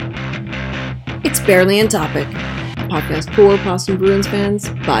It's Barely on Topic, a podcast for Boston Bruins fans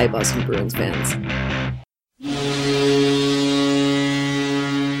by Boston Bruins fans.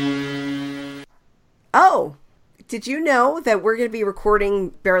 Oh, did you know that we're going to be recording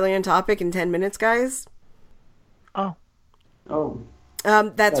Barely on Topic in 10 minutes, guys? Oh.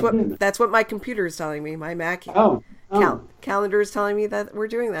 That's what my computer is telling me. My Mac calendar is telling me that we're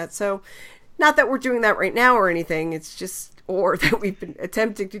doing that. So, not that we're doing that right now or anything. It's just, or that we've been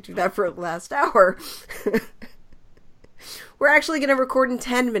attempting to do that for the last hour. We're actually going to record in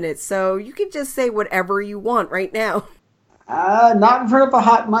 10 minutes, so you can just say whatever you want right now. Not in front of a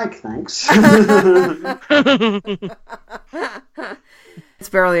hot mic, thanks. It's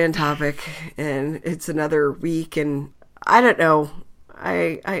Barely on Topic, and it's another week, and I don't know.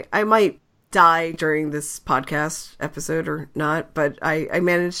 I might die during this podcast episode or not, but I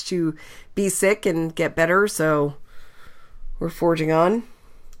managed to be sick and get better, so we're forging on.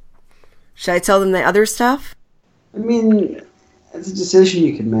 Should I tell them the other stuff? I mean, it's a decision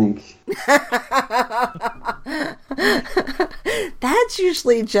you can make. That's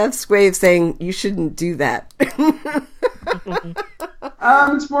usually Jeff's way of saying you shouldn't do that.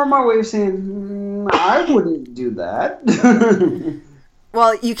 It's more my way of saying I wouldn't do that.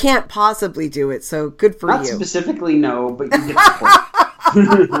 Well, you can't possibly do it, so good for Not you. Not specifically, no, but you get the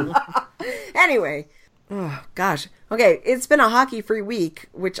point. Anyway, oh gosh. Okay, it's been a hockey-free week,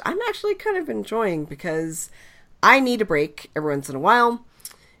 which I'm actually kind of enjoying because I need a break every once in a while.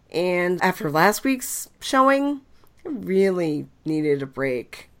 And after last week's showing, I really needed a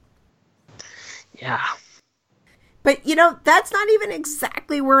break. Yeah. But, you know, that's not even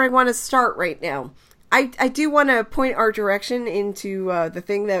exactly where I want to start right now. I do want to point our direction into the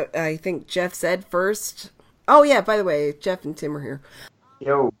thing that I think Jeff said first. Oh, yeah, by the way, Jeff and Tim are here.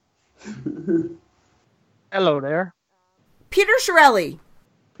 Yo. Hello there. Peter Chiarelli.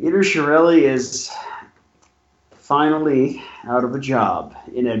 Peter Chiarelli is finally out of a job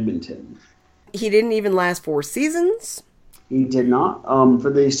in Edmonton. He didn't even last 4 seasons. He did not.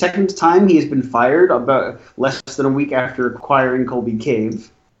 For the second time, he has been fired about less than a week after acquiring Colby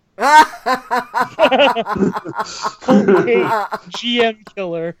Cave. GM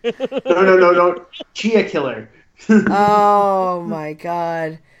killer. No. Chia killer. Oh, my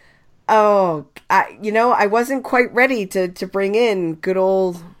God. Oh, I wasn't quite ready to bring in good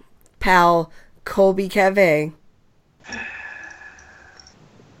old pal Colby Cave.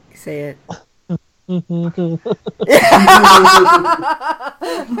 Say it.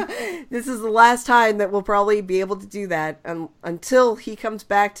 This is the last time that we'll probably be able to do that until he comes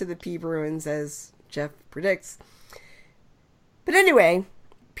back to the P Bruins, as Jeff predicts. But anyway,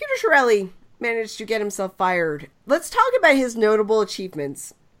 Peter Chiarelli managed to get himself fired. Let's talk about his notable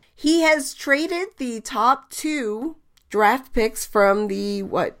achievements. He has traded the top 2 draft picks from the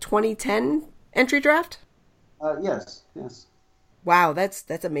 2010 entry draft? Yes. Wow, that's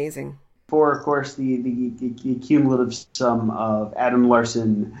amazing. For, of course, the cumulative sum of Adam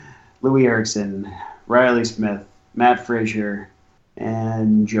Larson, Louis Eriksson, Riley Smith, Matt Frazier,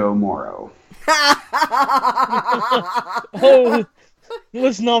 and Joe Morrow. Oh,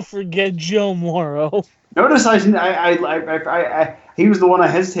 let's not forget Joe Morrow. Notice he was the one I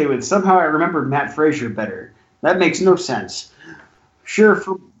hesitated with. Somehow I remembered Matt Frazier better. That makes no sense. Sure,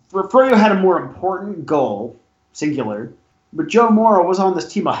 Froyo had a more important goal, singular, but Joe Morrow was on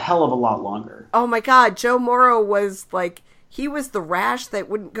this team a hell of a lot longer. Oh my God, Joe Morrow was he was the rash that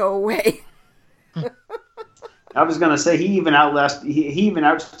wouldn't go away. I was gonna say he even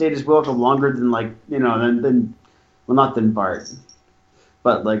outstayed his welcome longer than not than Bart,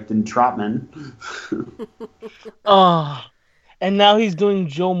 but than Trotman. And now he's doing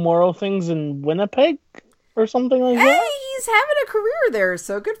Joe Morrow things in Winnipeg or something like that? Hey, he's having a career there,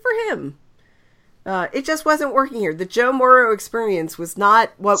 so good for him. It just wasn't working here. The Joe Morrow experience was not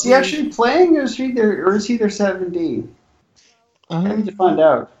what Is he actually playing, or is he their 7D? I need to find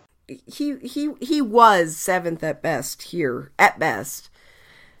out. He was 7th at best here, at best.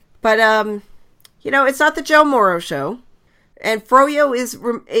 But, it's not the Joe Morrow show. And Froyo is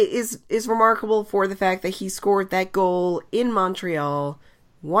remarkable for the fact that he scored that goal in Montreal,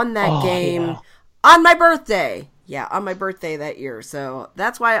 won that game on my birthday. Yeah, on my birthday that year. So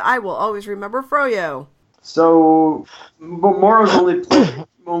that's why I will always remember Froyo. So, but Morrow's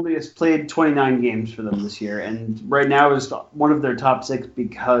only has played 29 games for them this year, and right now is one of their top 6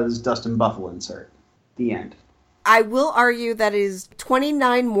 because Dustin Byfuglien's hurt. The end. I will argue that is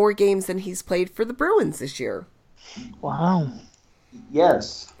 29 more games than he's played for the Bruins this year. Wow.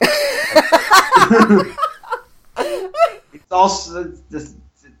 Yes. It's also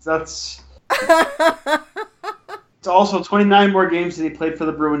that's It's also 29 more games that he played for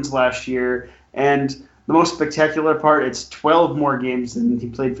the Bruins last year, And the most spectacular part, it's 12 more games than he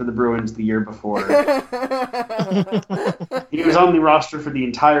played for the Bruins the year before. He was on the roster for the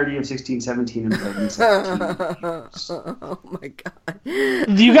entirety of 16-17 and played in 17 games. Oh my god.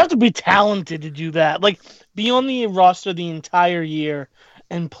 You have to be talented to do that. Like, be on the roster the entire year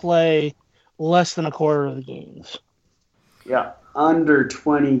and play less than a quarter of the games. Yeah, under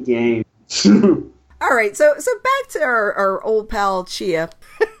 20 games. All right, so back to our old pal Chia.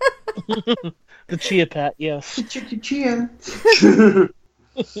 The Chia Pet, yes. Chia.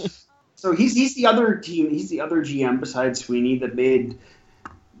 So he's the other team. He's the other GM besides Sweeney that made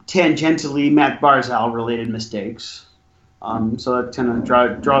tangentially Matt Barzal related mistakes. So that kind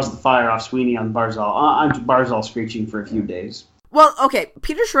of draws the fire off Sweeney on Barzal. On Barzal screeching for a few days. Well, okay,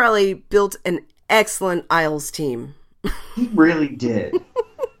 Peter Chiarelli built an excellent Isles team. He really did.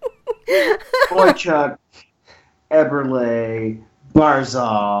 Boychuk, Eberle,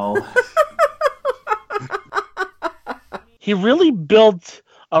 Barzal. He really built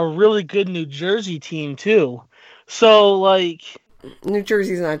a really good New Jersey team, too. So, like... New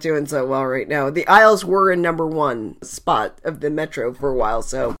Jersey's not doing so well right now. The Isles were in number 1 spot of the Metro for a while,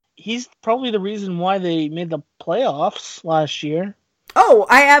 so... He's probably the reason why they made the playoffs last year. Oh,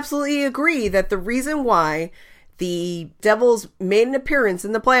 I absolutely agree that the reason why the Devils made an appearance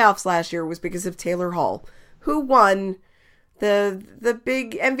in the playoffs last year was because of Taylor Hall, who won the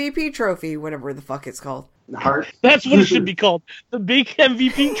big MVP trophy, whatever the fuck it's called. Heart. That's what it should be called. The big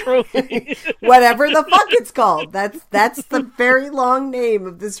MVP trophy. Whatever the fuck it's called. That's the very long name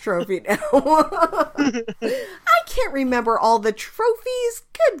of this trophy now. I can't remember all the trophies.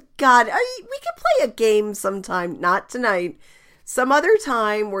 Good God. We could play a game sometime, not tonight, some other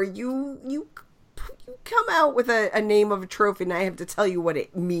time where you come out with a name of a trophy and I have to tell you what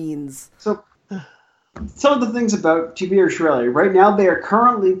it means. So, some of the things about Peter Chiarelli. Right now, they are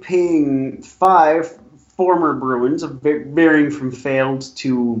currently paying 5 former Bruins, varying from failed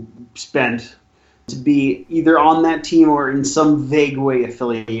to spent, to be either on that team or in some vague way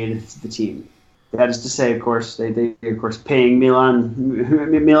affiliated to the team. That is to say, of course, they of course paying Milan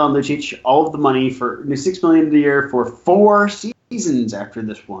Lucic all of the money for $6 million a year for 4 seasons after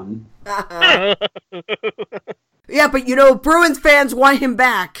this one. Yeah, but Bruins fans want him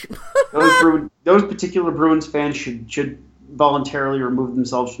back. Those particular Bruins fans should voluntarily remove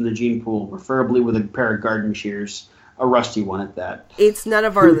themselves from the gene pool, preferably with a pair of garden shears, a rusty one at that. It's none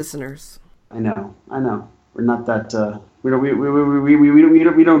of our listeners. I know. We're not that. We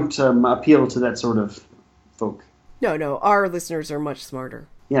don't appeal to that sort of folk. No, our listeners are much smarter.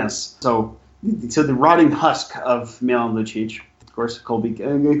 Yes. So the rotting husk of Milan Lucic, of course, Colby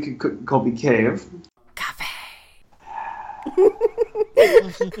Cave.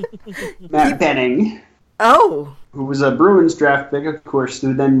 Matt Benning. Oh. Who was a Bruins draft pick, of course,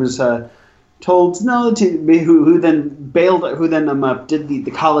 who then was told no to who then bailed, who then did the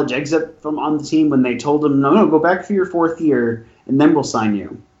college exit from on the team when they told him no, go back for your 4th year and then we'll sign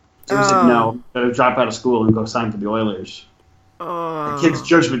you. So he said no, better drop out of school and go sign for the Oilers. The kid's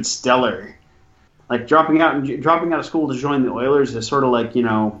judgment stellar. Like dropping out of school to join the Oilers is sort of like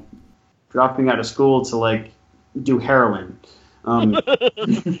dropping out of school to like do heroin. I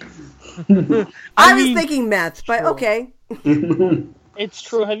was thinking meth, but okay. It's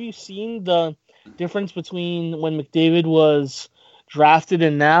true. Have you seen the difference between when McDavid was drafted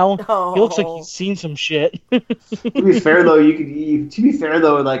and now? Oh. He looks like he's seen some shit. To be fair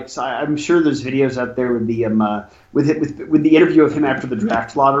though, like I'm sure there's videos out there with the with the interview of him after the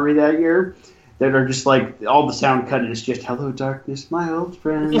draft lottery that year that are just like all the sound cut and it's just "Hello, darkness, my old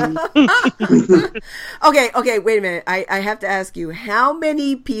friend." Okay, wait a minute. I have to ask you, how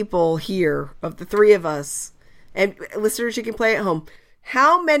many people here of the 3 of us, and listeners, you can play at home,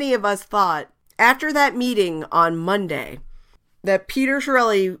 how many of us thought after that meeting on Monday that Peter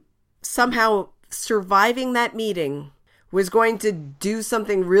Chiarelli somehow surviving that meeting was going to do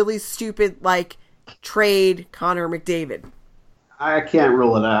something really stupid like trade Connor McDavid? I can't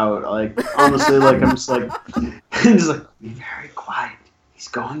rule it out. Like honestly, like I'm just like be very quiet. He's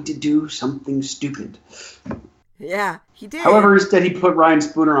going to do something stupid. Yeah, he did. However, instead he put Ryan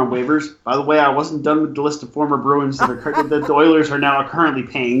Spooner on waivers. By the way, I wasn't done with the list of former Bruins that the Oilers are now currently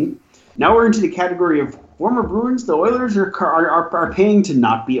paying. Now we're into the category of former Bruins the Oilers are paying to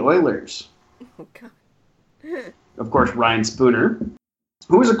not be Oilers. Oh God. Of course, Ryan Spooner.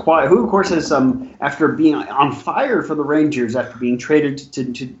 Who of course has after being on fire for the Rangers after being traded to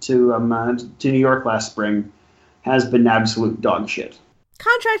New York last spring, has been absolute dog shit.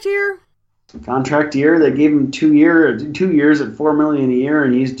 Contract year. They gave him 2 years at $4 million a year,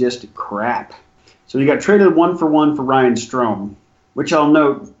 and he's just crap. So he got traded 1-for-1 for Ryan Strome. which I'll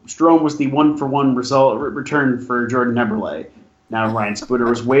note, Strome was the 1-for-1 return for Jordan Eberle. Now Ryan Spuder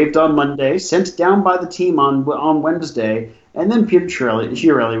was waived on Monday, sent down by the team on Wednesday, and then Peter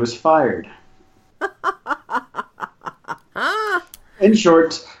Chiarelli was fired. In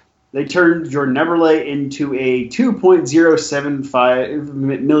short, they turned Jordan Eberle into a $2.075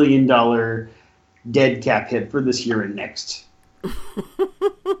 million dead cap hit for this year and next.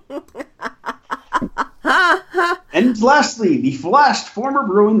 And lastly, the last former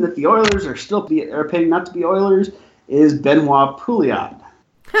Bruin that the Oilers are paying not to be Oilers is Benoit Pouliot,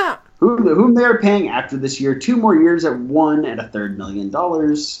 whom they are paying after this year 2 more years at $1.33 million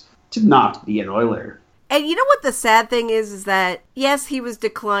to not be an Oiler. And you know what the sad thing is that, yes, he was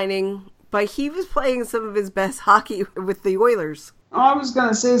declining, but he was playing some of his best hockey with the Oilers. I was going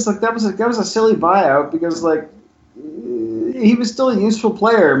to say, it's like that was a silly buyout because, like, he was still a useful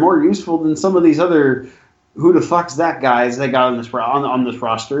player, more useful than some of these other who the fuck's that guys they got on this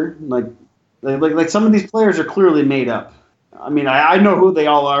roster. Like some of these players are clearly made up. I mean, I know who they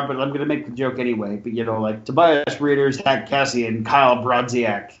all are, but I'm going to make the joke anyway. But, you know, like Tobias Readers, Zach Kassian, Kyle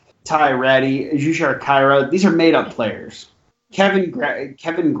Brodziak, Ty Ratty, Jushar Kyra, these are made-up players. Kevin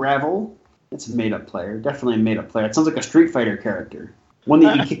Gravel, that's a made-up player. Definitely a made-up player. It sounds like a Street Fighter character. One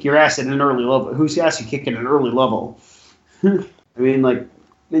that you kick your ass at an early level. Whose ass you kick at an early level? I mean, like,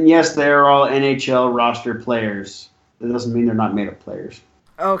 and yes, they're all NHL roster players. That doesn't mean they're not made-up players.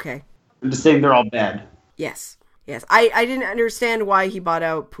 Okay. I'm just saying they're all bad. Yes. I didn't understand why he bought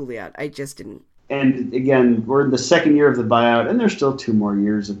out Pouliot. I just didn't. And again, we're in the second year of the buyout, and there's still 2 more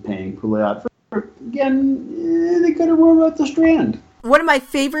years of paying Pouliot. Again, they could have rolled out the Strand. One of my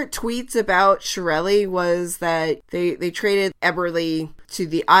favorite tweets about Chiarelli was that they traded Eberle to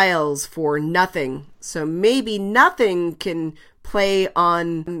the Isles for nothing. So maybe nothing can play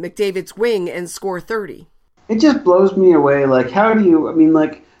on McDavid's wing and score 30. It just blows me away. Like, how do you... I mean,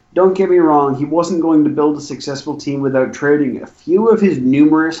 like, don't get me wrong. He wasn't going to build a successful team without trading a few of his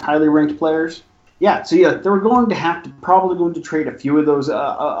numerous highly ranked players. Yeah, so yeah, they were probably going to trade a few of those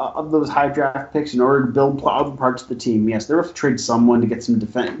high draft picks in order to build other parts of the team. Yes, they were to trade someone to get some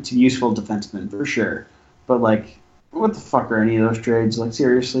useful defensemen for sure. But like, what the fuck are any of those trades? Like,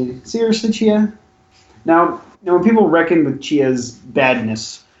 seriously, Chia? Now when people reckon with Chia's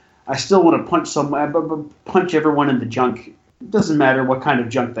badness, I still want to punch everyone in the junk. It doesn't matter what kind of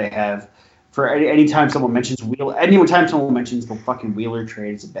junk they have. For anytime someone mentions the fucking Wheeler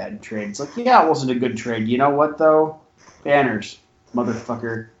trade, it's a bad trade. It's like, yeah, it wasn't a good trade. You know what, though? Banners.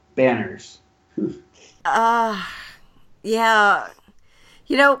 Motherfucker. Banners. Yeah.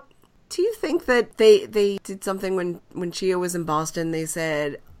 You know, do you think that they did something when Chia was in Boston? They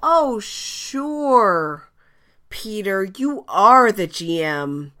said, oh, sure, Peter, you are the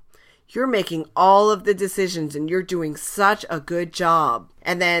GM. You're making all of the decisions and you're doing such a good job.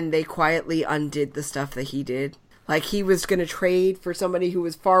 And then they quietly undid the stuff that he did. Like, he was going to trade for somebody who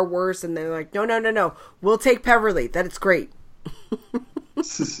was far worse. And they're like, no. We'll take Peverley. That it's great.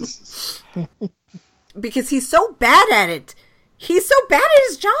 Because he's so bad at it. He's so bad at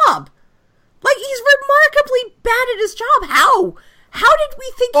his job. Like, he's remarkably bad at his job. How? How did we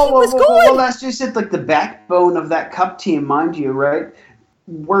think he was good? Well, that's just it. Like, the backbone of that Cup team, mind you, right?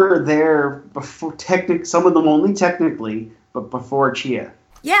 Were there before some of them only technically, but before Chia.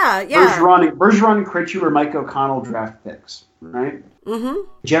 Yeah. Bergeron and Krejci were Mike O'Connell draft picks, right? Mm-hmm.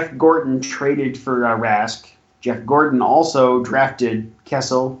 Jeff Gordon traded for Rask. Jeff Gordon also drafted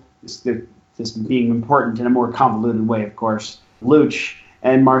Kessel, this being important in a more convoluted way, of course, Luch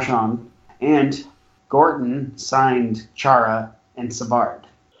and Marchand. And Gordon signed Chara and Savard.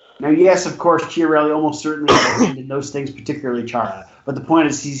 Now, yes, of course, Chiarelli almost certainly did those things, particularly Chara. But the point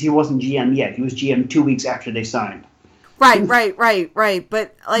is, he wasn't GM yet. He was GM 2 weeks after they signed. Right.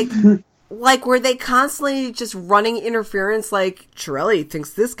 But, like, were they constantly just running interference? Like, Chiarelli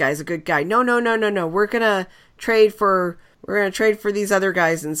thinks this guy's a good guy. No. We're gonna trade for these other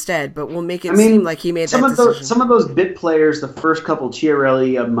guys instead, but we'll make it seem like he made that decision. Some of those bit players, the first couple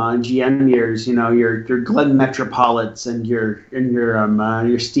Chiarelli GM years, you know, your Glenn Metropolits and your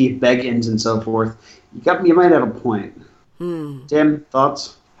Steve Beggins and so forth. You might have a point. Tim,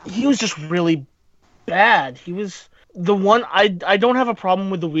 thoughts? He was just really bad. He was the one. I don't have a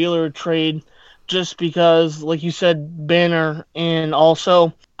problem with the Wheeler trade, just because, like you said, Banner, and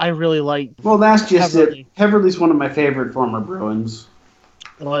also I really like. Well, that's just Peverley. It. Peverley's one of my favorite former Bruins.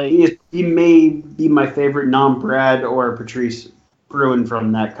 Like, he may be my favorite non-Brad or Patrice Bruin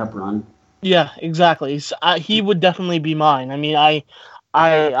from that Cup run. Yeah, exactly. So, he would definitely be mine. I mean, I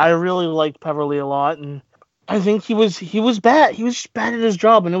really liked Peverley a lot, and I think he was bad. He was just bad at his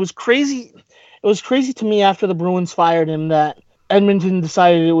job, and it was crazy. It was crazy to me after the Bruins fired him that Edmonton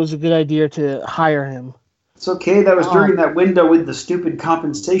decided it was a good idea to hire him. It's okay. That was during that window with the stupid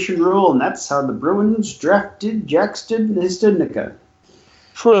compensation rule, and that's how the Bruins drafted Jack Studnicka.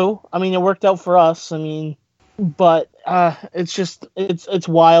 True. I mean, it worked out for us. I mean, but it's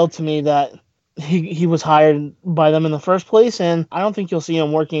wild to me that he was hired by them in the first place, and I don't think you'll see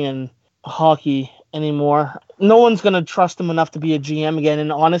him working in hockey anymore. No one's going to trust him enough to be a GM again,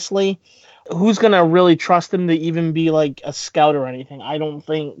 and honestly, who's going to really trust him to even be like a scout or anything? I don't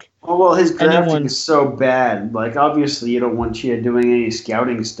think. Oh, well, his drafting is so bad. Like, obviously, you don't want Chia doing any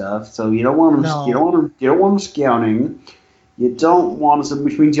scouting stuff, so you don't want him. No. You don't want him scouting. You don't want him,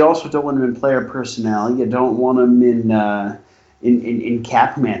 which means you also don't want him in player personnel. You don't want him in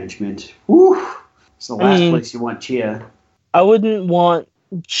cap management. Whew. It's the last place you want Chia. I wouldn't want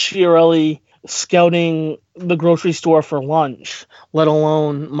Chiarelli scouting the grocery store for lunch, let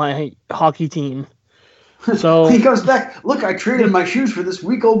alone my hockey team. So he goes back. Look, I traded my shoes for this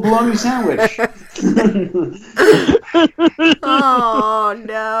week-old bologna sandwich. Oh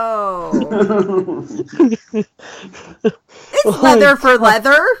no! It's leather for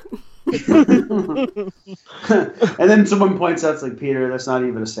leather. And then someone points out, it's like, Peter, that's not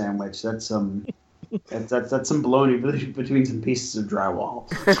even a sandwich. That's some bologna between some pieces of drywall.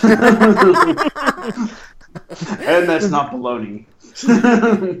 And that's not bologna.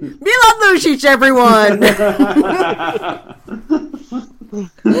 Milan Lucic, everyone.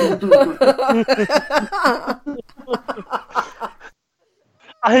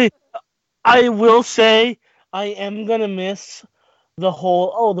 I will say I am gonna miss the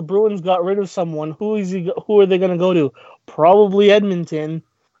whole. The Bruins got rid of someone. Who are they gonna go to? Probably Edmonton,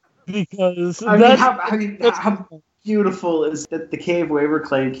 because how beautiful is that the Cave waiver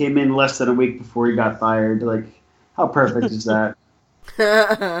claim came in less than a week before he got fired? Like, how perfect is that?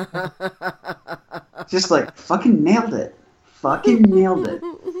 Just like fucking nailed it. Fucking nailed it.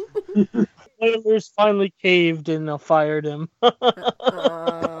 Oilers finally caved and fired him.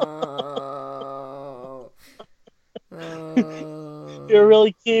 You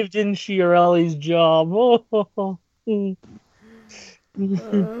really caved in Chiarelli's job.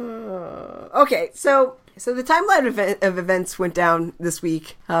 Okay, so the timeline of events went down this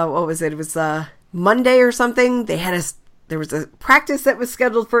week. What was it? It was Monday or something. There was a practice that was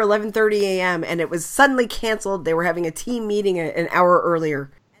scheduled for 11:30 a.m. and it was suddenly canceled. They were having a team meeting an hour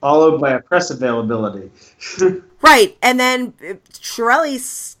earlier. Followed by a press availability. Right, and then Chiarelli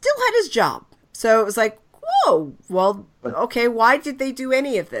still had his job. So it was like, whoa, well, okay, why did they do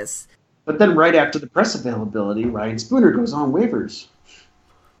any of this? But then right after the press availability, Ryan Spooner goes on waivers.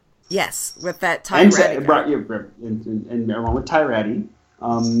 Yes, with that Tyrati. And along with Tyrati.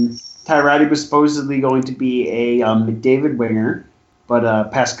 Tyrati was supposedly going to be a McDavid winger,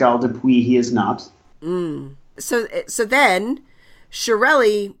 but Pascal Dupuis, he is not. So then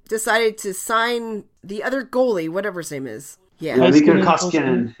Chiarelli decided to sign the other goalie, whatever his name is. Yeah, Mikko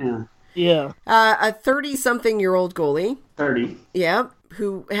Koskinen. Yeah. A 30-something-year-old goalie. 30. Yeah,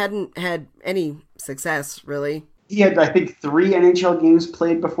 who hadn't had any success, really. He had, I think, 3 NHL games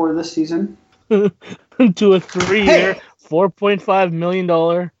played before this season. To a 3-year, $4.5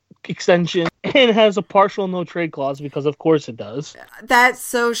 million extension, and has a partial no-trade clause, because of course it does. That's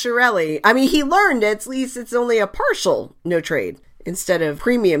so Chiarelli. I mean, he learned at least it's only a partial no-trade instead of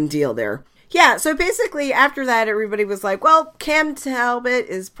premium deal there. Yeah, so basically after that, everybody was like, well, Cam Talbot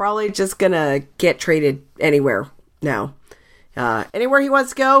is probably just going to get traded anywhere now. Anywhere he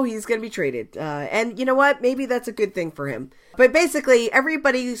wants to go, he's going to be traded. And you know what? Maybe that's a good thing for him. But basically,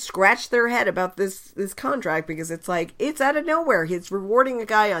 everybody scratched their head about this contract because it's like, it's out of nowhere. He's rewarding a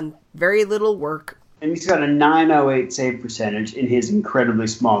guy on very little work. And he's got a .908 save percentage in his incredibly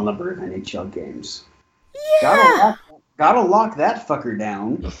small number of NHL games. Yeah! Gotta lock that fucker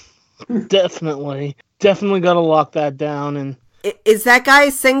down. Definitely gotta lock that down. And is that guy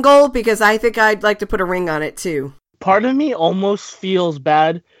single? Because I think I'd like to put a ring on it too. Part of me almost feels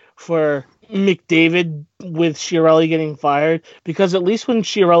bad for McDavid with Chiarelli getting fired, because at least when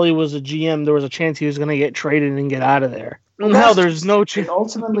Chiarelli was a GM, there was a chance he was going to get traded and get out of there. Well, now there's no chance.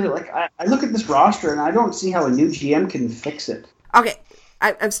 Ultimately, I look at this roster and I don't see how a new GM can fix it. Okay,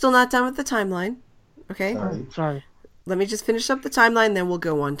 I'm still not done with the timeline. Okay, sorry. Let me just finish up the timeline, then we'll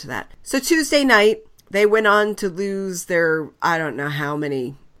go on to that. So Tuesday night, they went on to lose their, I don't know how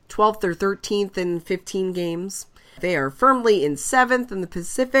many, 12th or 13th in 15 games. They are firmly in 7th in the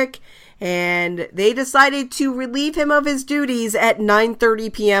Pacific, and they decided to relieve him of his duties at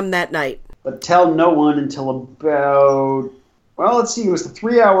 9:30 p.m. that night. But tell no one until about, well, let's see, it was the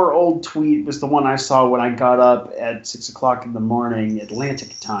 3-hour-old tweet was the one I saw when I got up at 6 o'clock in the morning,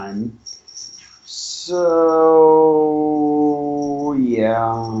 Atlantic time. So Oh,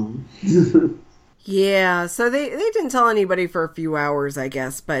 yeah. Yeah, so they didn't tell anybody for a few hours, I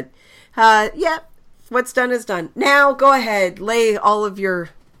guess. But, yeah, what's done is done. Now, go ahead. Lay all of your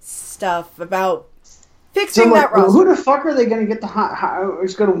stuff about fixing that roster. Who the fuck are they going to get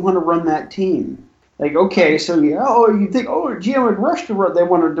who's going to want to run that team? Like, okay, so, yeah, you think, GM would rush to run. They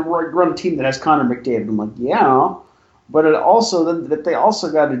wanted to run a team that has Connor McDavid. I'm like, yeah. But it also, that they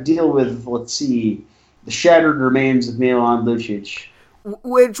also got to deal with, let's see, the shattered remains of Milan Lucic.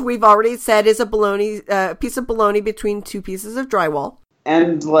 Which we've already said is a piece of bologna between two pieces of drywall.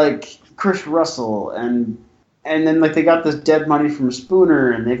 And, like, Chris Russell, and then, like, they got this dead money from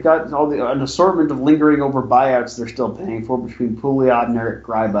Spooner, and they've got an assortment of lingering over buyouts they're still paying for between Pouliot and Eric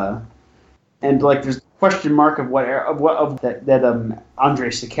Gryba. And, like, there's a question mark of that Andre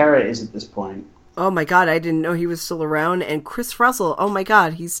Sekera is at this point. Oh, my God, I didn't know he was still around. And Chris Russell, oh, my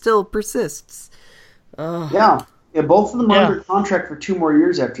God, he still persists. Yeah, both of them are under contract for 2 more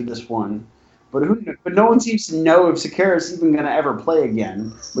years after this one. But no one seems to know if Sekera is even going to ever play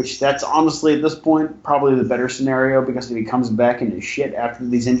again, which that's honestly at this point probably the better scenario, because if he comes back into shit after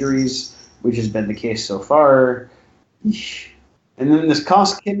these injuries, which has been the case so far, and then this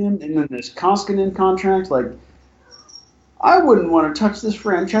Koskinen contract, like, I wouldn't want to touch this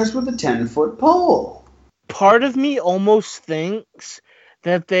franchise with a 10-foot pole. Part of me almost thinks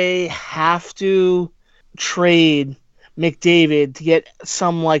that they have to trade McDavid to get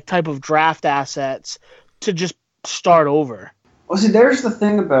some like type of draft assets to just start over. Well, see, there's the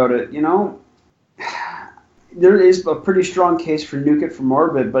thing about it, there is a pretty strong case for nuke it from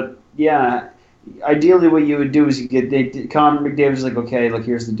orbit, but yeah, ideally what you would do is Connor McDavid's like, okay, look,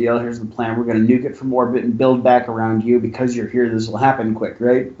 here's the deal, here's the plan, we're going to nuke it from orbit and build back around you because you're here, this will happen quick,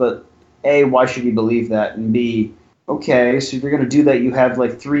 right? But A, why should he believe that? And B, okay, so if you're going to do that, you have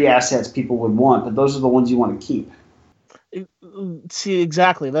like 3 assets people would want, but those are the ones you want to keep. See,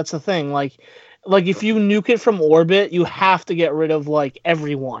 exactly. That's the thing. Like if you nuke it from orbit, you have to get rid of like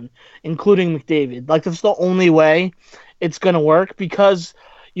everyone, including McDavid. Like that's the only way it's gonna work, because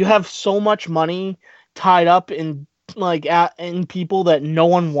you have so much money tied up in in people that no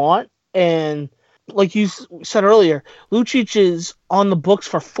one want, and like you said earlier, Lucic is on the books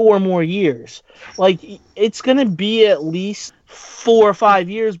for 4 more years. Like it's gonna be at least 4 or 5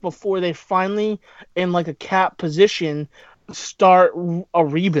 years before they finally, in like a cap position, start a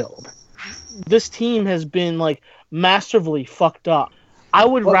rebuild. This team has been like masterfully fucked up. I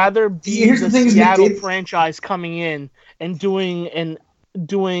would rather be the Seattle franchise coming in and doing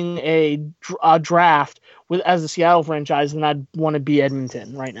a draft as the Seattle franchise than I'd want to be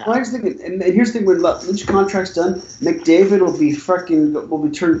Edmonton right now. Well, here's the thing: when Lucic contract's done, McDavid will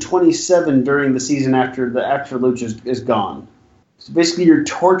be turned 27 during the season after Lucic is gone. So basically, you're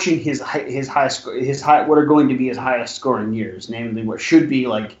torching his what are going to be his highest scoring years, namely what should be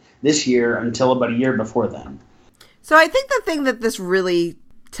like this year until about a year before then. So I think the thing that this really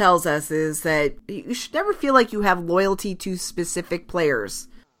tells us is that you should never feel like you have loyalty to specific players.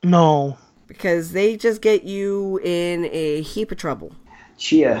 No. Because they just get you in a heap of trouble.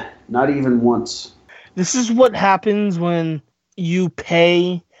 Chia, not even once. This is what happens when you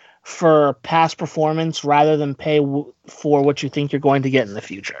pay for past performance rather than pay for what you think you're going to get in the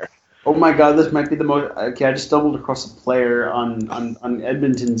future. Oh my God, this might be the most. Okay, I just stumbled across a player on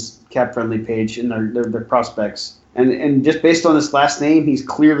Edmonton's cap-friendly page in their prospects. And just based on his last name, he's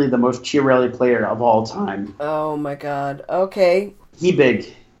clearly the most Chiarelli player of all time. Oh my God. Okay.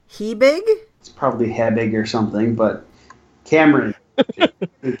 Hebig. Hebig? It's probably Hebig or something, but Cameron.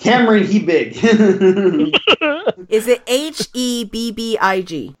 Cameron Hebig. Is it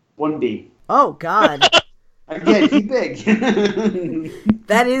Hebbig? 1B. Oh God. Again, Hebig.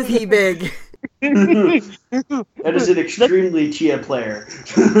 That is Hebig. That is an extremely Chia player.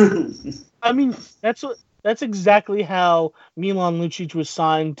 I mean, that's exactly how Milan Lucic was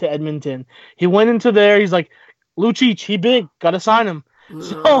signed to Edmonton. He went into there, he's like, Lucic, Hebig, gotta sign him.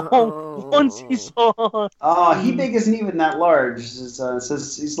 So once he saw, Hebig isn't even that large. It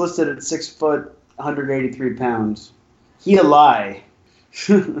says he's listed at 6 foot, 183 pounds. He a lie.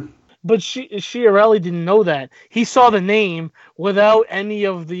 But Chiarelli didn't know that. He saw the name without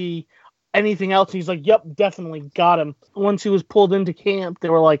anything else. He's like, yep, definitely got him. Once he was pulled into camp, they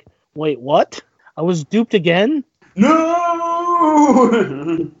were like, wait, what? I was duped again? No!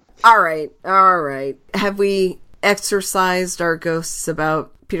 All right. Have we exorcised our ghosts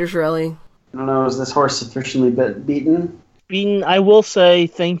about Peter Chiarelli? I don't know, is this horse sufficiently beaten? Beaten, I will say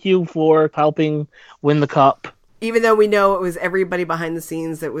thank you for helping win the cup. Even though we know it was everybody behind the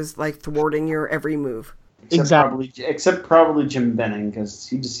scenes that was like thwarting your every move. Except probably Jim Benning, because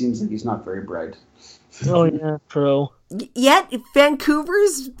he just seems like he's not very bright. Oh yeah, true. Yet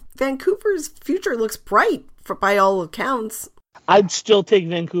Vancouver's future looks bright by all accounts. I'd still take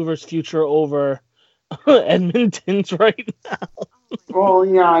Vancouver's future over Edmonton's right now. Well,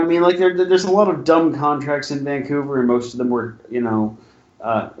 yeah, I mean, like there's a lot of dumb contracts in Vancouver, and most of them were,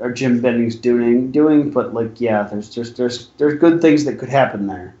 are Jim Benning's doing. But like, yeah, there's good things that could happen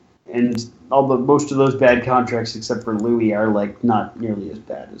there, and most of those bad contracts, except for Louis, are like not nearly as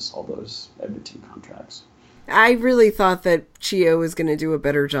bad as all those Edmonton contracts. I really thought that Chio was going to do a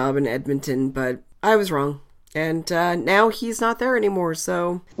better job in Edmonton, but I was wrong. And now he's not there anymore,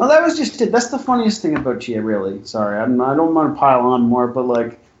 so... Well, that was just it. That's the funniest thing about Chia, really. Sorry, I don't want to pile on more, but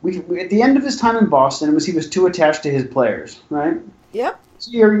like, we at the end of his time in Boston, he was too attached to his players, right? Yep.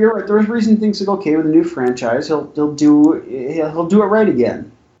 So you're right. There was reason things like, okay, with a new franchise, he'll do it right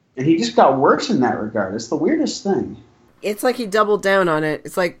again, and he just got worse in that regard. It's the weirdest thing. It's like he doubled down on it.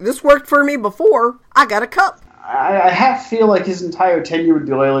 It's like, this worked for me before. I got a cup. I half feel like his entire tenure with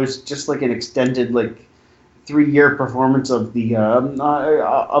the Oilers is just like an extended 3-year performance of the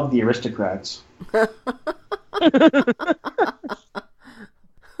Aristocrats.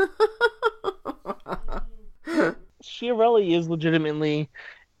 Chiarelli is legitimately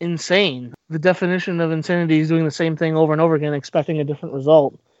insane. The definition of insanity is doing the same thing over and over again, expecting a different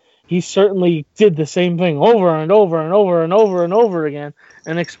result. He certainly did the same thing over and over and over and over and over again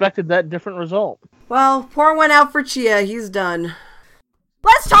and expected that different result. Well, pour one out for Chia. He's done.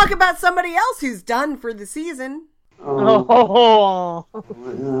 Let's talk about somebody else who's done for the season.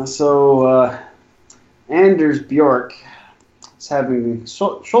 Anders Bjork is having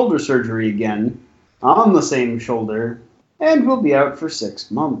shoulder surgery again on the same shoulder and will be out for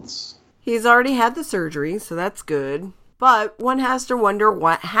 6 months. He's already had the surgery, so that's good. But one has to wonder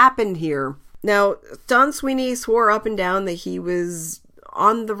what happened here. Now, Don Sweeney swore up and down that he was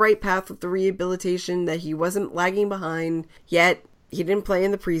on the right path with the rehabilitation, that he wasn't lagging behind, yet he didn't play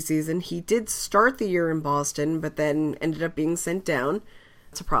in the preseason. He did start the year in Boston, but then ended up being sent down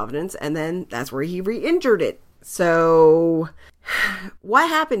to Providence, and then that's where he re-injured it. So, what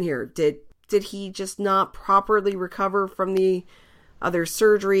happened here? Did he just not properly recover from the other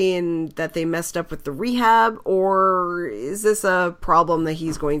surgery and that they messed up with the rehab, or is this a problem that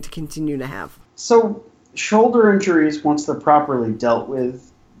he's going to continue to have? So, shoulder injuries, once they're properly dealt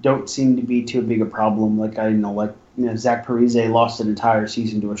with, don't seem to be too big a problem. Zach Parise lost an entire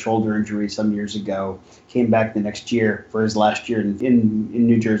season to a shoulder injury some years ago, came back the next year for his last year in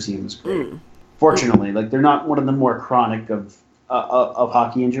New Jersey and was great. Fortunately, they're not one of the more chronic of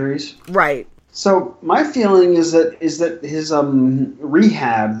hockey injuries. Right. So my feeling is that his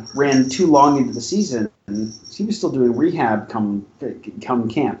rehab ran too long into the season. He was still doing rehab come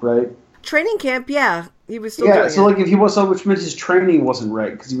camp, right? Training camp, yeah, he was still doing so it. if he was, which meant his training wasn't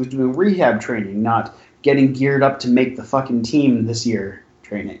right because he was doing rehab training, not getting geared up to make the fucking team this year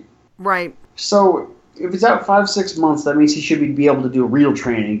training. Right. So if he's out 5-6 months, that means he should be able to do real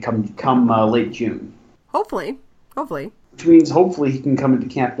training come late June. Hopefully. Which means hopefully he can come into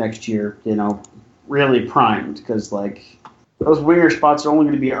camp next year, really primed, because those winger spots are only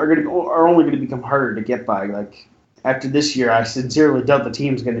going to become harder to get by. After this year, I sincerely doubt the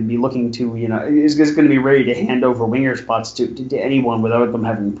team's going to be looking to is going to be ready to hand over winger spots to anyone without them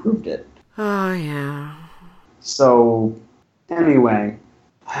having proved it. Oh yeah. So anyway,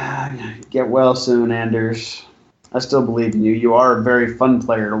 get well soon, Anders. I still believe in you. You are a very fun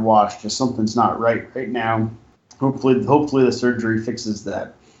player to watch. Just something's not right now. Hopefully the surgery fixes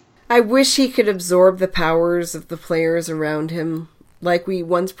that. I wish he could absorb the powers of the players around him, like we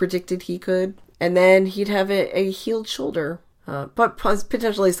once predicted he could, and then he'd have a healed shoulder. But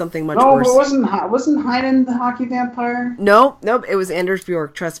potentially something much worse. No, but wasn't Heinen the hockey vampire? Nope. It was Anders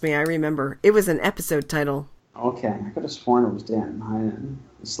Bjork. Trust me, I remember. It was an episode title. Okay, I could have sworn it was Dan Heinen.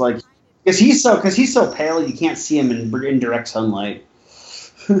 It's because he's so pale you can't see him in direct sunlight.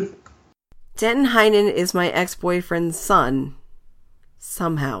 Denton Heinen is my ex-boyfriend's son.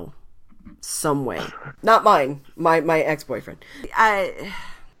 Somehow. Some way. Not mine. My ex-boyfriend.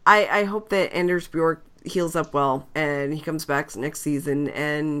 I hope that Anders Bjork heals up well and he comes back next season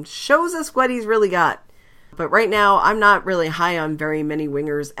and shows us what he's really got. But right now, I'm not really high on very many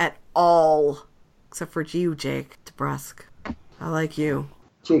wingers at all. Except for you, Jake DeBrusk. I like you.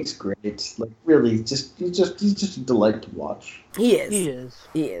 Jake's great. Really, he's just a delight to watch. He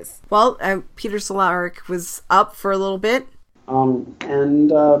is. Well, Peter Cehlarik was up for a little bit. And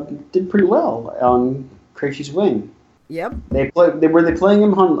did pretty well on Krejci's wing. Yep. They were playing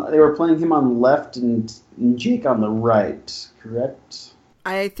him on left and Jake on the right, correct?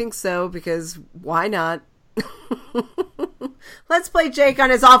 I think so, because why not? Let's play Jake on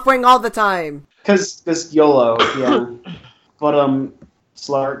his off wing all the time. Because YOLO, yeah. But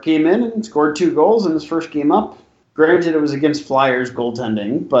Slark came in and scored 2 goals in his first game up. Granted, it was against Flyers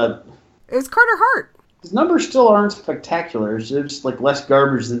goaltending, but It was Carter Hart. his numbers still aren't spectacular. It's just like less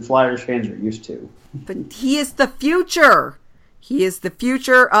garbage than Flyers fans are used to. But he is the future. He is the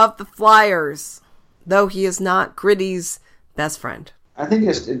future of the Flyers. Though he is not Gritty's best friend. I think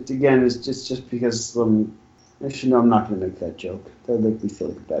it's just because I should know I'm not going to make that joke. That would make me feel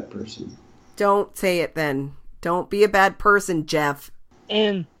like a bad person. Don't say it then. Don't be a bad person, Jeff.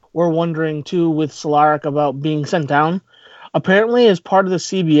 And we're wondering, too, with Solaric about being sent down. Apparently, as part of the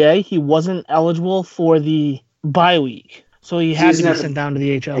CBA, he wasn't eligible for the bye week. So he had to be sent down to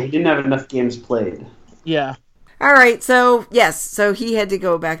the HL. He didn't have enough games played. Yeah. All right, so yes, so he had to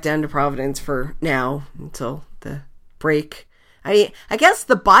go back down to Providence for now until the break. I guess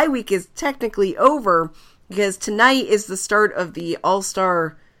the bye week is technically over because tonight is the start of the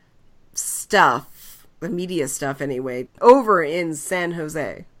All-Star stuff, the media stuff anyway, over in San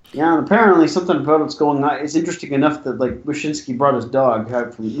Jose. Yeah, and apparently something about what's going on. It's interesting enough that like Wyshynski brought his dog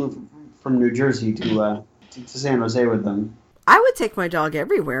from New Jersey to San Jose with them. I would take my dog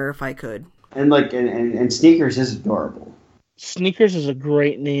everywhere if I could. And like and Sneakers is adorable. Sneakers is a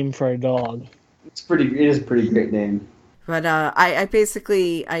great name for a dog. It is a pretty great name. But I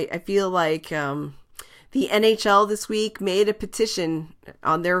basically feel like the NHL this week made a petition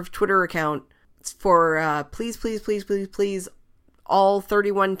on their Twitter account for please all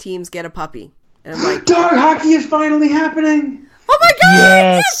 31 teams get a puppy. And I'm like, dog hockey is finally happening. Oh my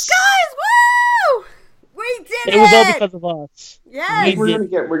god! Yes, guys! Woo! We did it! It was all because of us. Yes.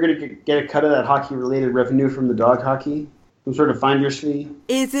 We're gonna get a cut of that hockey related revenue from the dog hockey. Some sort of finder's fee.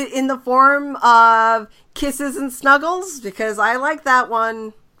 Is it in the form of kisses and snuggles? Because I like that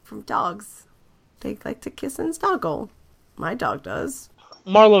one from dogs. They like to kiss and snuggle. My dog does.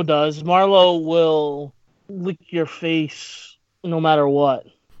 Marlo does. Marlo will lick your face no matter what.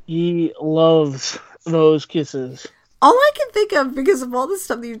 He loves those kisses. All I can think of, because of all the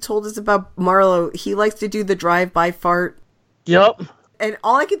stuff that you told us about Marlo, he likes to do the drive-by fart. Yep. And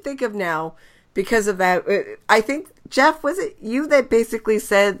all I can think of now, because of that, I think, Jeff, was it you that basically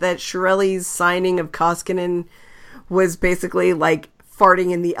said that Chiarelli's signing of Koskinen was basically like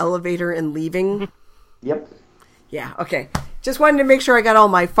farting in the elevator and leaving? Yep. Yeah, okay. Just wanted to make sure I got all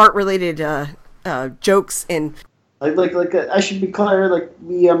my fart-related jokes in. I should be clear, like,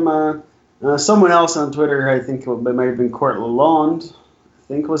 someone else on Twitter, I think it might have been Court Lalonde, I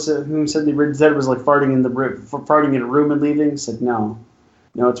think was it, who said it was like farting in a room and leaving. Said no,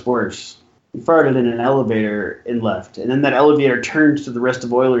 it's worse. He farted in an elevator and left, and then that elevator turned to the rest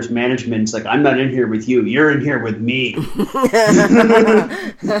of Oilers management. It's like, I'm not in here with you, you're in here with me.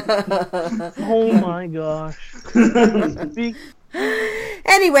 Oh my gosh.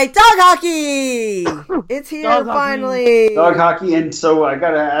 Anyway, dog hockey! It's here Dog hockey. finally! Dog hockey, and so I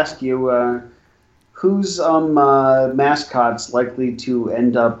gotta ask you, whose mascot's likely to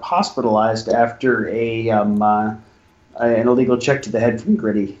end up hospitalized after an illegal check to the head from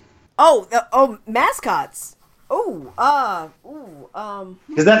Gritty? Mascots. Because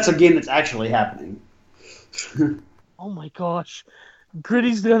that's a game that's actually happening. Oh my gosh.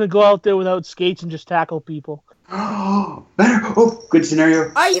 Gritty's gonna go out there without skates and just tackle people. Better. Oh, good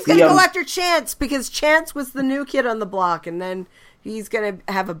scenario. Oh, he's gonna go after Chance, because Chance was the new kid on the block, and then he's gonna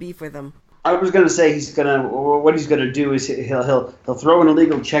have a beef with him. I was gonna say what he's gonna do is he'll throw an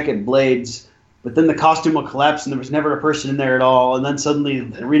illegal check at Blades, but then the costume will collapse and there was never a person in there at all, and then suddenly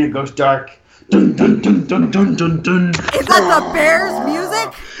the arena goes dark. Dun dun dun dun dun dun dun. Is that the Bears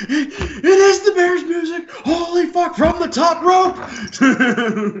music? It is the Bears music. Holy fuck! From the top rope.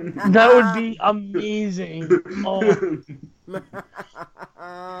 That would be amazing. Oh.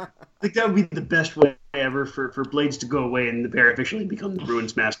 I think that would be the best way ever for Blades to go away and the Bear officially become the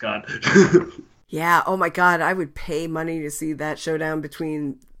Bruins mascot. Yeah, oh my god, I would pay money to see that showdown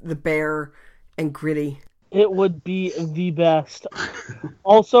between the Bear and Gritty. It would be the best.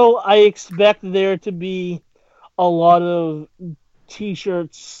 Also, I expect there to be a lot of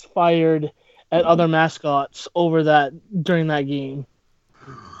T-shirts fired at other mascots during that game.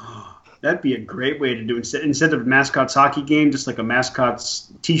 That'd be a great way to do it. Instead of mascots hockey game, just like a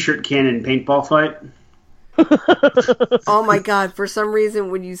mascots T-shirt cannon paintball fight. Oh my god, for some reason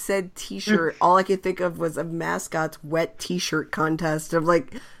when you said T-shirt, all I could think of was a mascot's wet T-shirt contest. I'm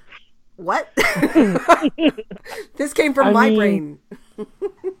like, what? This came from my brain.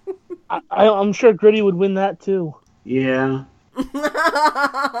 I'm sure Gritty would win that too. Yeah.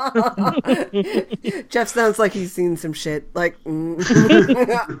 Jeff sounds like he's seen some shit. Like,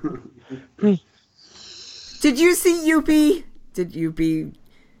 Did you see Youppi? Did Youppi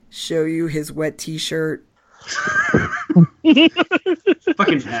show you his wet t-shirt.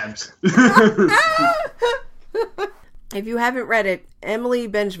 Fucking Habs. If you haven't read it, Emily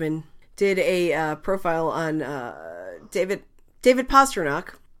Benjamin did a profile on David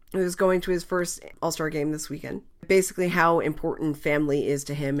Pastrnak, who's going to his first All-Star game this weekend. Basically how important family is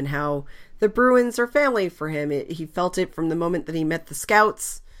to him and how the Bruins are family for him. He felt it from the moment that he met the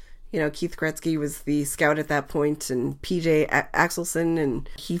scouts. You know, Keith Gretzky was the scout at that point, and PJ Axelson, and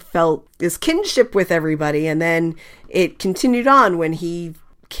he felt this kinship with everybody. And then it continued on when he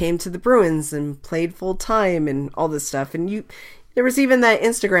came to the Bruins and played full time and all this stuff. And there was even that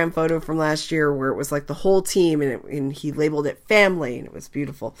Instagram photo from last year where it was like the whole team, and he labeled it family, and it was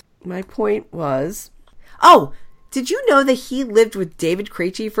beautiful. My point was, did you know that he lived with David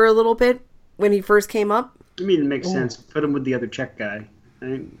Krejci for a little bit when he first came up? I mean, it makes sense. Put him with the other Czech guy,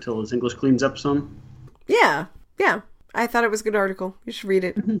 right? Until his English cleans up some. Yeah. I thought it was a good article. You should read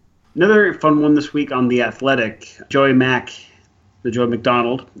it. Another fun one this week on The Athletic. Joey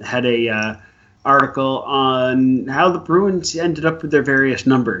McDonald, had a article on how the Bruins ended up with their various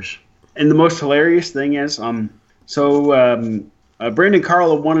numbers. And the most hilarious thing is, Brandon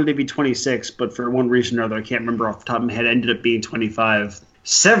Carlo wanted to be 26, but for one reason or other, I can't remember off the top of my head, ended up being 25.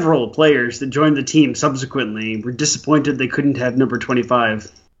 Several players that joined the team subsequently were disappointed they couldn't have number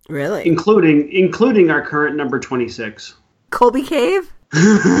 25. Really? Including our current number 26. Colby Cave?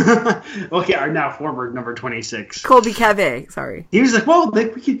 Okay, our now former number 26. Colby Cave, sorry. He was like, well,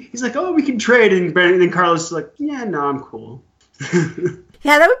 we can trade. And then Carlos was like, yeah, no, I'm cool.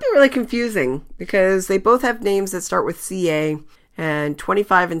 Yeah, that would be really confusing because they both have names that start with CA and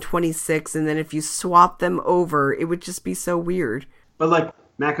 25 and 26. And then if you swap them over, it would just be so weird. But like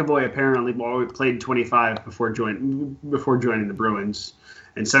McAvoy apparently played 25 before joining the Bruins.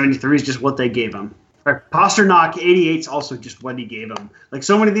 And 73 is just what they gave him. Pastrnak, 88 is also just what he gave him. Like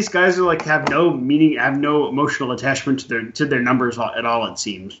so many of these guys are like have no meaning, have no emotional attachment to their numbers at all. It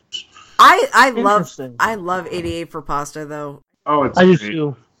seems. I love 88 for Pasta though. Oh, it's I great. do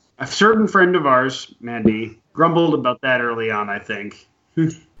too. A certain friend of ours, Mandy, grumbled about that early on. I think.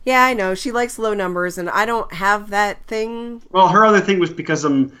 Yeah, I know she likes low numbers, and I don't have that thing. Well, her other thing was because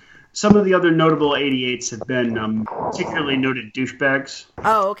some of the other notable 88s have been particularly noted douchebags.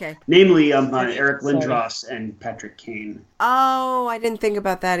 Oh, okay. Namely, Eric Lindros and Patrick Kane. Oh, I didn't think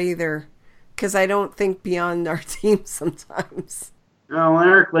about that either. Because I don't think beyond our team sometimes. Oh, well,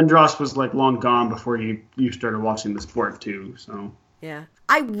 Eric Lindros was like long gone before you started watching the sport too, so. Yeah.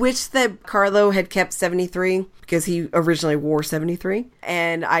 I wish that Carlo had kept 73 because he originally wore 73.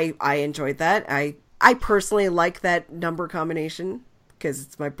 And I enjoyed that. I personally like that number combination. Because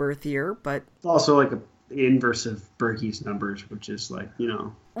it's my birth year, but... It's also like the inverse of Berkey's numbers, which is like, you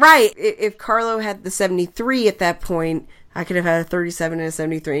know... Right. If Carlo had the 73 at that point, I could have had a 37 and a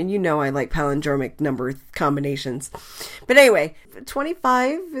 73, and you know I like palindromic number combinations. But anyway,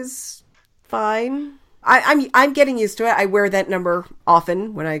 25 is fine. I'm getting used to it. I wear that number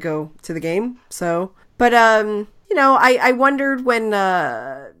often when I go to the game, so... But, you know, I wondered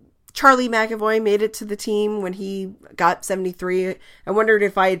when... Charlie McAvoy made it to the team when he got 73. I wondered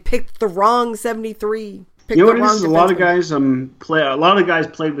if I had picked the wrong 73. You know what it is? A lot of guys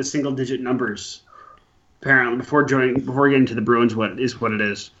played with single digit numbers. Apparently, before getting to the Bruins, what it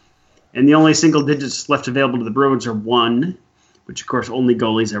is. And the only single digits left available to the Bruins are 1, which of course only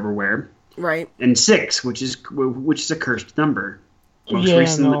goalies ever wear. Right. And 6, which is a cursed number.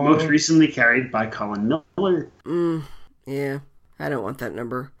 Most recently carried by Colin Miller. Yeah. I don't want that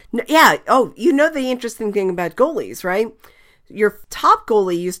number. No, yeah. Oh, you know the interesting thing about goalies, right? Your top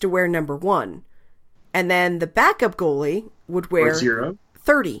goalie used to wear number 1. And then the backup goalie would wear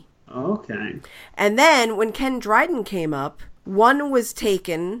 30. Okay. And then when Ken Dryden came up, 1 was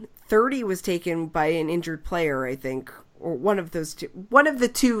taken, 30 was taken by an injured player, I think. Or one of those two. One of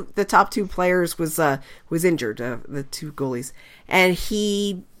the top 2 players was injured, the 2 goalies. And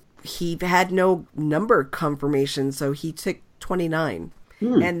he had no number confirmation, so he took 29.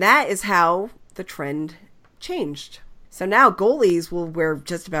 And that is how the trend changed. So now goalies will wear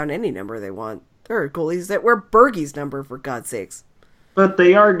just about any number they want. There are goalies that wear Bergey's number, for God's sakes. But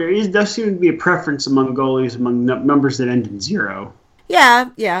there does seem to be a preference among goalies among numbers that end in 0.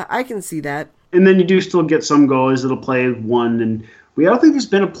 Yeah, I can see that. And then you do still get some goalies that'll play 1, and I don't think there's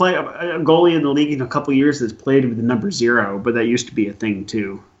been a goalie in the league in a couple of years that's played with the number 0, but that used to be a thing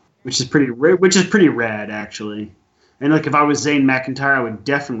too, which is pretty rad actually. And like if I was Zane McIntyre, I would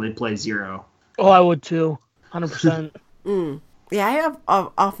definitely play 0. Oh, I would too, 100%. Yeah, I have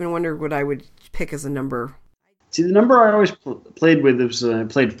often wondered what I would pick as a number. See, the number I always played with was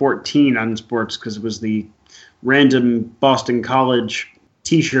played 14 on sports because it was the random Boston College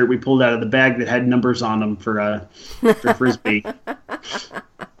T-shirt we pulled out of the bag that had numbers on them for frisbee.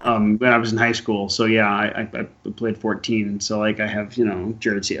 When I was in high school. So yeah, I played 14. So like I have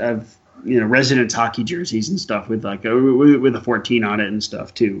jersey. I have residence hockey jerseys and stuff with like with a 14 on it and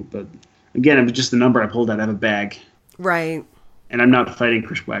stuff too. But again, it was just the number I pulled out of a bag. Right. And I'm not fighting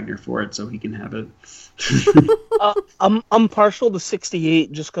Chris Wagner for it, so he can have it. I'm partial to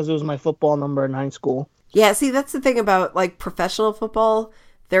 68 just because it was my football number in high school. Yeah, see, that's the thing about like professional football.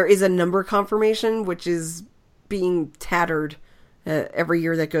 There is a number confirmation, which is being tattered every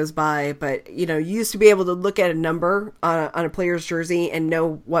year that goes by. But, you used to be able to look at a number on a player's jersey and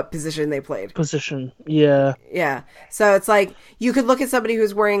know what position they played. Position, yeah. Yeah. So it's like you could look at somebody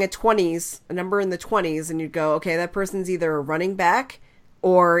who's wearing a number in the 20s, and you'd go, okay, that person's either a running back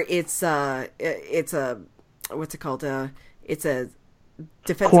or it's a what's it called? It's a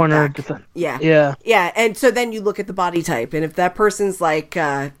defensive corner. back. Yeah. Yeah. Yeah. And so then you look at the body type, and if that person's like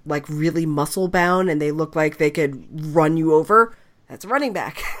really muscle bound and they look like they could run you over, that's a running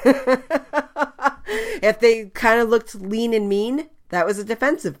back. If they kind of looked lean and mean, that was a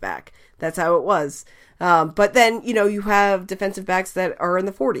defensive back. That's how it was. But then, you have defensive backs that are in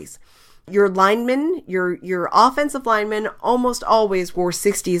the 40s. Your linemen, your offensive linemen almost always wore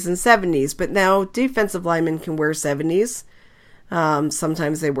 60s and 70s, but now defensive linemen can wear 70s.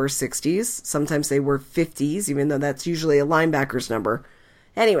 Sometimes they wear 60s. Sometimes they wear 50s, even though that's usually a linebacker's number.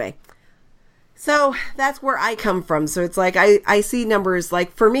 Anyway, so that's where I come from. So it's like I see numbers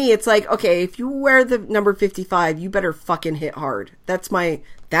like, for me, it's like, okay, if you wear the number 55, you better fucking hit hard. That's my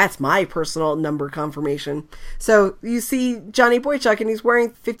personal number confirmation. So you see Johnny Boychuk and he's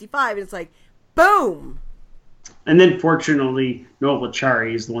wearing 55 and it's like, boom. And then fortunately, Noel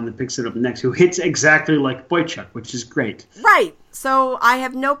Achari is the one that picks it up next, who hits exactly like Boychuk, which is great. Right. So I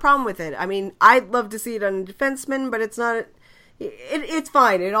have no problem with it. I mean, I'd love to see it on a defenseman, but it's not. It's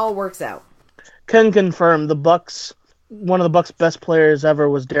fine. It all works out. Can confirm one of the Bucks' best players ever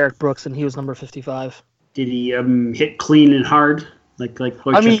was Derek Brooks, and he was number 55. Did he hit clean and hard like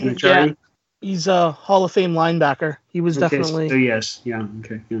Boychuk and Achari? Yeah, he's a Hall of Fame linebacker. He was definitely. So yes, yeah,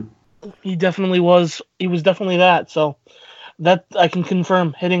 okay, yeah. He definitely was. He was definitely that. So that I can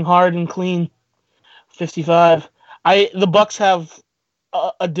confirm, hitting hard and clean. 55. The Bucks have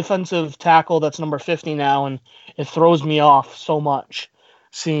a defensive tackle that's number 50 now, and it throws me off so much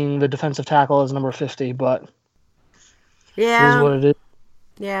seeing the defensive tackle as number 50. But yeah, it is what it is.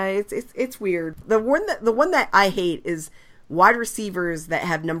 Yeah, it's weird. The one that I hate is wide receivers that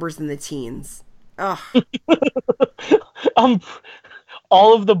have numbers in the teens. Ugh.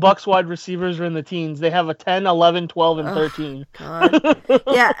 All of the Bucks wide receivers are in the teens. They have a 10, 11, 12, and 13. God.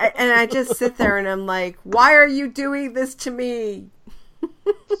 Yeah, and I just sit there and I'm like, why are you doing this to me?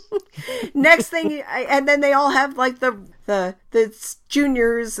 Next thing, and then they all have like the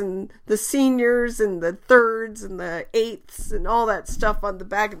juniors and the seniors and the thirds and the eighths and all that stuff on the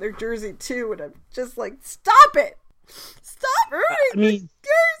back of their jersey too. And I'm just like, stop it! Stop ruining the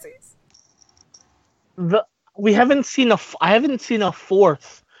jerseys. I haven't seen a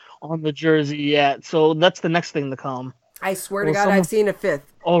fourth on the jersey yet, so that's the next thing to come. I swear to God, I've seen a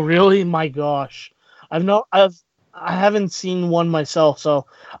fifth. Oh, really? My gosh, I haven't seen one myself. So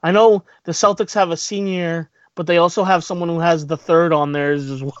I know the Celtics have a senior, but they also have someone who has the third on theirs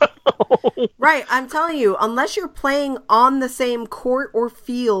as well. Right, I'm telling you, unless you're playing on the same court or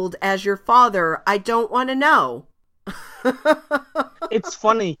field as your father, I don't want to know. It's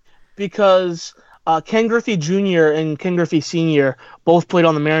funny because Ken Griffey Jr. and Ken Griffey Sr. both played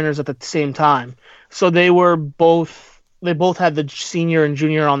on the Mariners at the same time. So they both had the senior and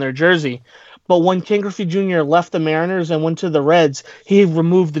junior on their jersey. But when Ken Griffey Jr. left the Mariners and went to the Reds, he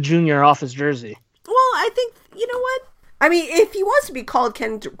removed the junior off his jersey. Well, I think, you know what? I mean, if he wants to be called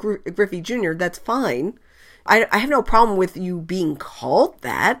Ken Griffey Jr., that's fine. I have no problem with you being called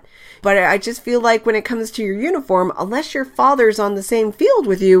that. But I just feel like when it comes to your uniform, unless your father's on the same field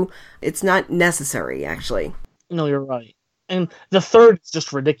with you, it's not necessary, actually. No, you're right. And the third is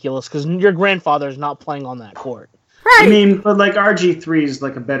just ridiculous because your grandfather is not playing on that court. Right. I mean, but like RG3 is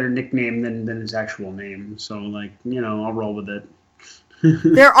like a better nickname than his actual name. So like, I'll roll with it.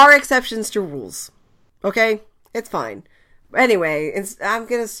 There are exceptions to rules. Okay? It's fine. Anyway, I'm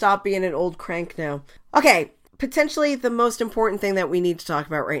going to stop being an old crank now. Okay, potentially the most important thing that we need to talk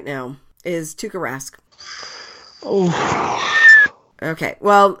about right now is Tuukka Rask. Oh. Okay,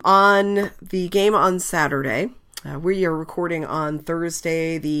 well, on the game on Saturday, we are recording on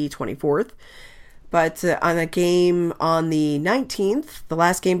Thursday the 24th, but on a game on the 19th, the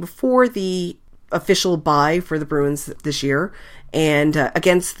last game before the official bye for the Bruins this year, and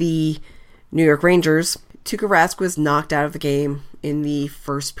against the New York Rangers, Tuukka Rask was knocked out of the game in the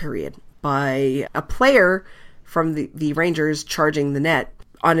first period by a player from the Rangers charging the net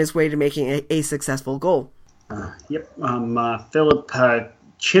on his way to making a successful goal. Philip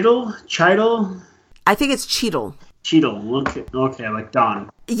Chytil? I think it's Cheadle. Okay, like Don.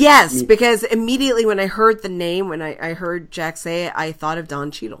 Yes, because immediately when I heard the name, when I heard Jack say it, I thought of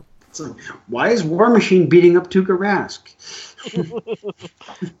Don Cheadle. So, why is War Machine beating up Tuukka Rask?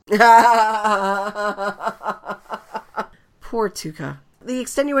 Poor Tuukka. The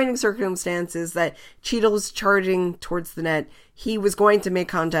extenuating circumstance is that Cheadle was charging towards the net. He was going to make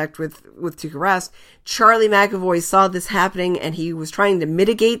contact with Tuukka Rask. Charlie McAvoy saw this happening and he was trying to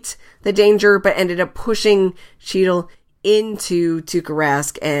mitigate the danger, but ended up pushing Cheadle into Tuukka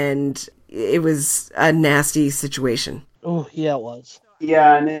Rask, and it was a nasty situation. Oh, yeah, it was.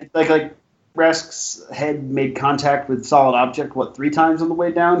 Yeah, and like Rask's head made contact with solid object, 3 times on the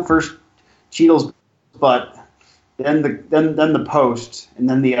way down? First Cheadle's butt, then the post, and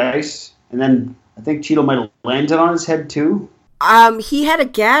then the ice, and then I think Cheadle might have landed on his head too. He had a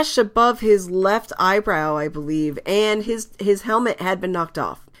gash above his left eyebrow, I believe, and his helmet had been knocked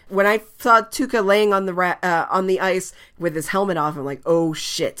off. When I saw Tuukka laying on the ice with his helmet off, I'm like, oh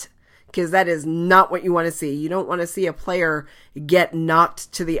shit, because that is not what you want to see. You don't want to see a player get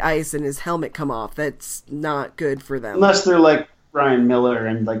knocked to the ice and his helmet come off. That's not good for them. Unless they're like Ryan Miller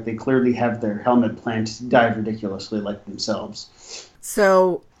and like they clearly have their helmet plant dive ridiculously like themselves.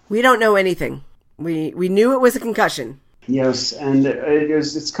 So we don't know anything. We knew it was a concussion. Yes, and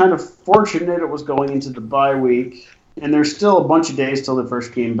it's kind of fortunate it was going into the bye week, and there's still a bunch of days till the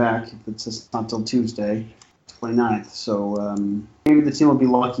first game back. It's just not till Tuesday, 29th. So maybe the team will be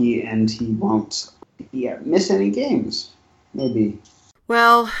lucky and he won't miss any games. Maybe.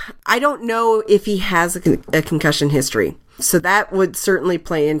 Well, I don't know if he has a concussion history, so that would certainly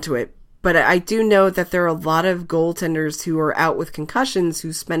play into it. But I do know that there are a lot of goaltenders who are out with concussions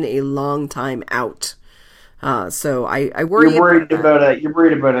who spend a long time out. So I worry. You're worried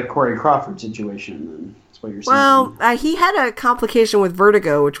about a Corey Crawford situation, then. That's what you're saying. Well, he had a complication with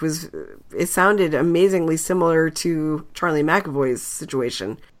vertigo, which it sounded amazingly similar to Charlie McAvoy's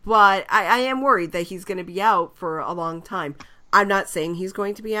situation. But I am worried that he's going to be out for a long time. I'm not saying he's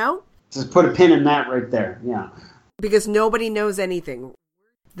going to be out. Just put a pin in that right there. Yeah. Because nobody knows anything.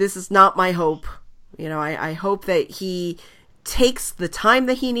 This is not my hope. You know, I hope that he takes the time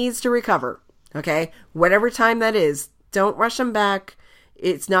that he needs to recover. Okay? Whatever time that is. Don't rush him back.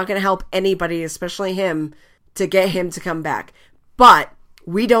 It's not going to help anybody, especially him, to get him to come back. But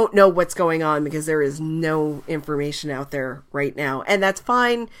we don't know what's going on because there is no information out there right now. And that's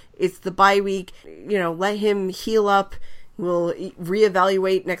fine. It's the bye week. You know, let him heal up. We'll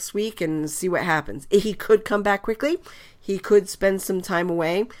reevaluate next week and see what happens. He could come back quickly. He could spend some time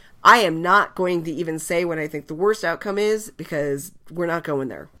away. I am not going to even say what I think the worst outcome is because we're not going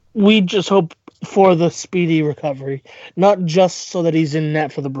there. We just hope for the speedy recovery, not just so that he's in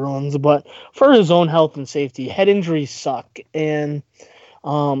net for the Bruins, but for his own health and safety. Head injuries suck, and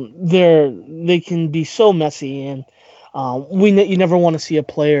they can be so messy, and you never want to see a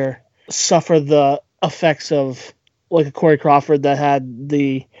player suffer the effects of like a Corey Crawford that had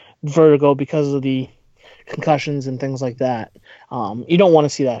the vertigo because of the concussions and things like that. You don't want to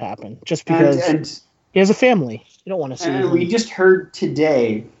see that happen just because he has a family. You don't want to see it. And we just heard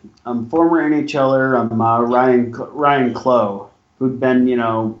today, former NHLer Ryan Clough, who'd been,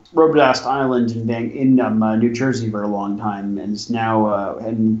 Robidast Island in New Jersey for a long time, and is now,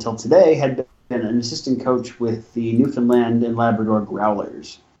 and until today, had been an assistant coach with the Newfoundland and Labrador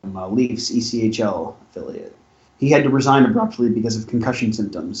Growlers, Leafs ECHL affiliate. He had to resign abruptly because of concussion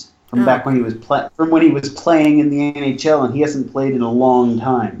symptoms from back when he was playing in the NHL, and he hasn't played in a long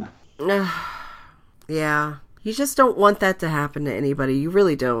time. Yeah, you just don't want that to happen to anybody. You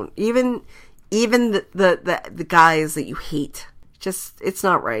really don't. Even the guys that you hate. Just, it's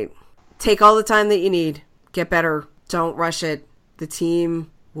not right. Take all the time that you need. Get better. Don't rush it. The team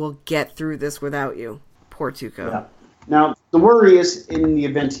will get through this without you. Poor Tuukka. Yeah. Now, the worry is in the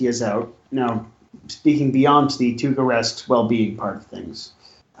event he is out. Now, speaking beyond the Tuukka Rask's well-being part of things.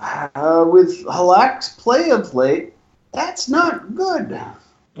 With Halak's play of late, that's not good.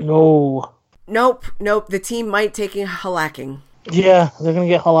 No. Nope. The team might take a halacking. Yeah, they're going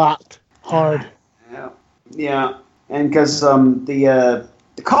to get halaked hard. Yeah. And because the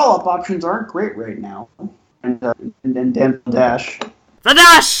call-up options aren't great right now. And Dan Vladash.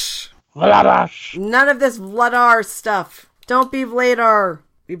 Vladash! None of this Vladar stuff. Don't be Vladar.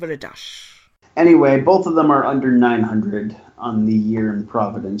 Be Vladash. Anyway, both of them are under 900 on the year in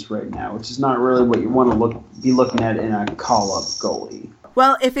Providence right now, which is not really what you want to be looking at in a call-up goalie.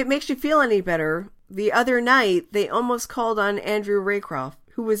 Well, if it makes you feel any better, the other night they almost called on Andrew Raycroft,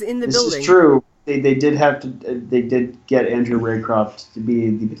 who was in the This building. is true. They did get Andrew Raycroft to be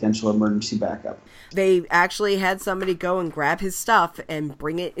the potential emergency backup. They actually had somebody go and grab his stuff and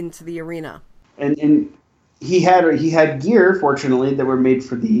bring it into the arena. And he had gear, fortunately, that were made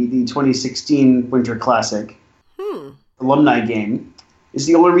for the 2016 Winter Classic alumni game. Is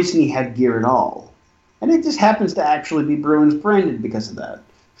the only reason he had gear at all, and it just happens to actually be Bruins branded because of that.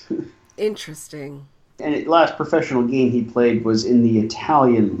 Interesting. And the last professional game he played was in the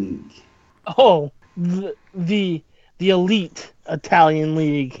Italian League. Oh, the elite Italian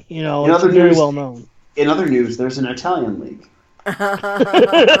league. You know, In it's other very news- well known. In other news, there's an Italian league.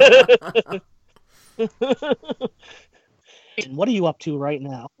 And what are you up to right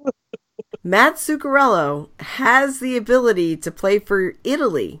now? Matt Zuccarello has the ability to play for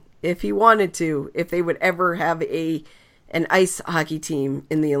Italy if he wanted to, if they would ever have an ice hockey team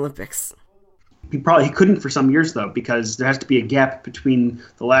in the Olympics. He couldn't for some years, though, because there has to be a gap between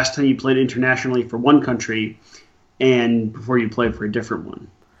the last time you played internationally for one country and before you played for a different one.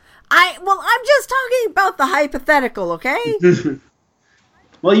 I'm just talking about the hypothetical, okay?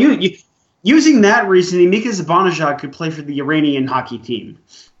 Well, you using that reasoning, Mika Zibanejad could play for the Iranian hockey team.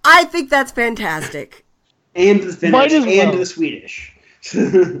 I think that's fantastic. And the Finnish, Might as well. and the Swedish.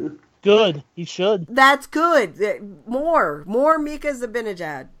 Good. He should. That's good. More Mika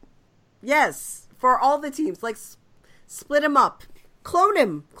Zibanejad. Yes, for all the teams. Like, split him up. Clone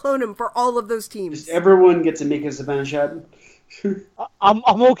him for all of those teams. Just everyone gets a Mika Zibanejad. I'm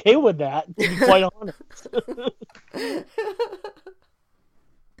okay with that, to be quite honest.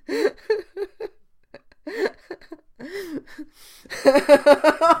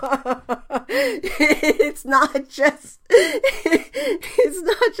 It's not just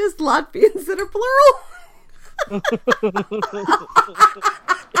Latvians that are plural.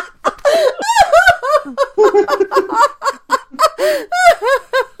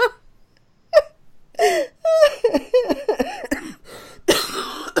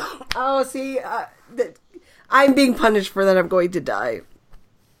 Oh, see, I'm being punished for that. I'm going to die.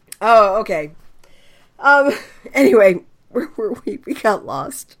 Oh, okay. Anyway, where were we? We got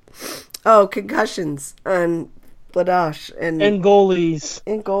lost. Oh, concussions and Bladash and goalies.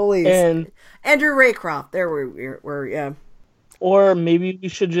 and goalies And Andrew Raycroft. There we were. Yeah. or maybe we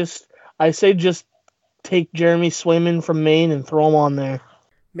should just take Jeremy Swayman from Maine and throw him on there.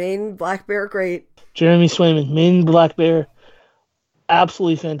 Maine Black Bear, great. Jeremy Swayman, Maine Black Bear,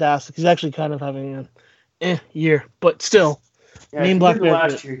 absolutely fantastic. He's actually kind of having a year, but still. Yeah, Maine compared Black Bear.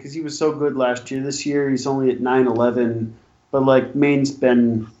 to last year, because he was so good last year. This year, he's only at 9-11. But, like, Maine's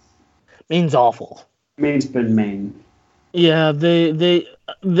been awful. Maine. Yeah, they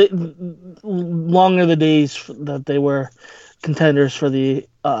long are the days that they were contenders for the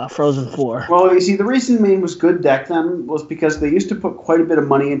Frozen Four. Well, you see, the reason Maine was good back then was because they used to put quite a bit of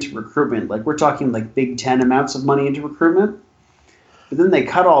money into recruitment. Like, we're talking, like, Big Ten amounts of money into recruitment. But then they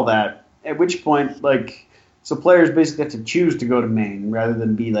cut all that, at which point, like, so players basically have to choose to go to Maine rather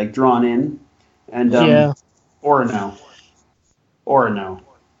than be, like, drawn in. And, Yeah. Or no.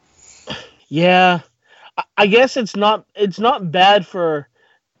 Yeah, I guess it's not bad for.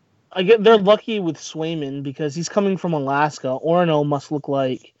 They're lucky with Swayman because he's coming from Alaska. Orono must look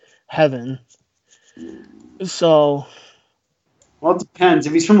like heaven. So. Well, it depends.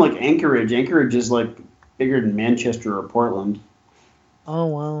 If he's from, like, Anchorage is, like, bigger than Manchester or Portland. Oh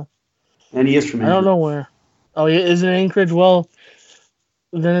wow. And he is from I Anchorage. don't know where. Oh, yeah, is it Anchorage? Well,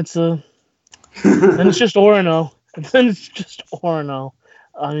 then it's just Orono. Then it's just Orono.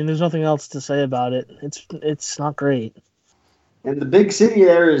 I mean, there's nothing else to say about it. It's not great. And the big city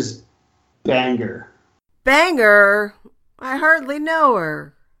there is Bangor. Banger. I hardly know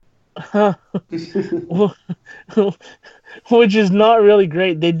her. Which is not really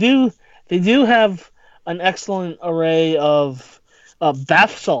great. They do have an excellent array of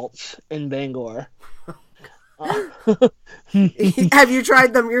bath salts in Bangor. Have you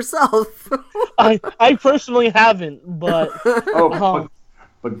tried them yourself? I personally haven't, but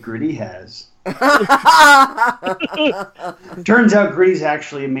But Gritty has. Turns out Gritty's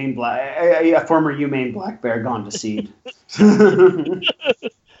actually a former UMaine Black Bear gone to seed. that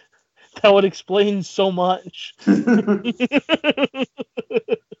would explain so much.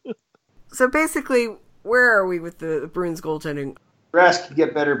 So basically, where are we with the Bruins goaltending? Rask,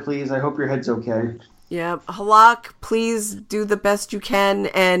 get better, please. I hope your head's okay. Yeah, Halak, please do the best you can,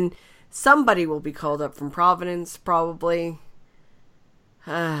 and somebody will be called up from Providence, probably.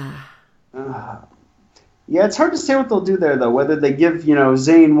 Yeah, it's hard to say what they'll do there, though. Whether they give,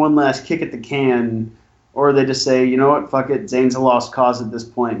 Zane one last kick at the can, or they just say, you know what, fuck it, Zane's a lost cause at this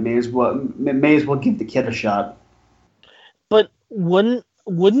point. May as well give the kid a shot. But wouldn't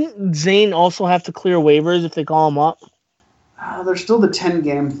Zane also have to clear waivers if they call him up? There's still the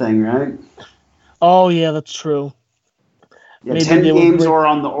 10-game thing, right? Oh yeah, that's true. Yeah, Maybe 10 they games would- or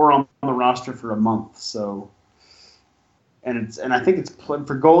on the roster for a month. So, and I think it's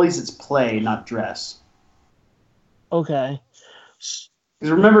for goalies, it's play, not dress. Okay.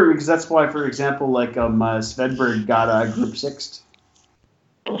 Because that's why, for example, like Svedberg got group sixth.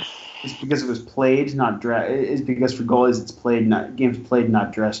 It's because it was played, not dressed. It's because for goalies, it's played, not games played,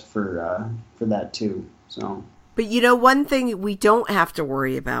 not dressed for that too. So. But you know, one thing we don't have to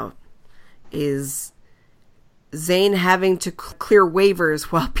worry about is Zane having to clear waivers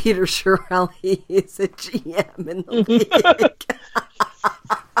while Peter Chiarelli is a GM in the league.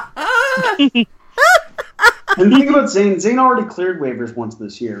 And the thing about Zane already cleared waivers once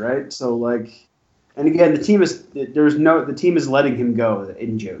this year, right? So like, and again, the team is letting him go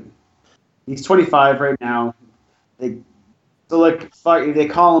in June. He's 25 right now. They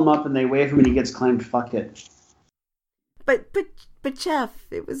call him up and they waive him and he gets claimed. Fuck it. But Jeff,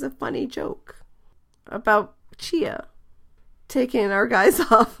 it was a funny joke about Chia taking our guys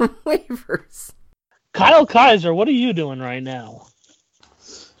off of waivers. Kyle Kaiser, what are you doing right now?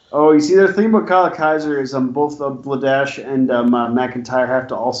 Oh, you see, the thing about Kyle Kaiser is both Vladesh and McIntyre have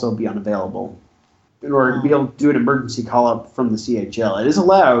to also be unavailable in order to be able to do an emergency call-up from the CHL. It is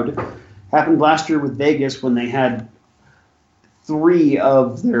allowed. Happened last year with Vegas when they had 3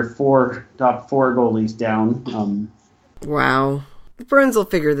 of their top 4 goalies down. Wow. The Bruins will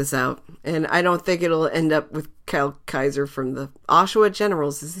figure this out, and I don't think it'll end up with Kyle Kaiser from the Oshawa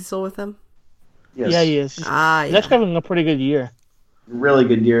Generals. Is he still with them? Yes. Yeah, he is. He's actually having a pretty good year. Really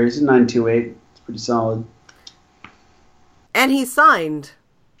good year. He's a 9.28. It's pretty solid. And he signed.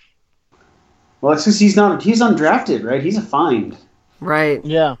 Well, it's because he's undrafted, right? He's a find. Right.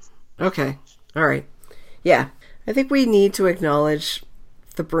 Yeah. Okay. All right. Yeah. I think we need to acknowledge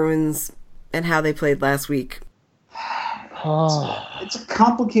the Bruins and how they played last week. It's a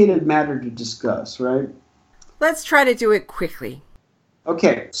complicated matter to discuss, right? Let's try to do it quickly.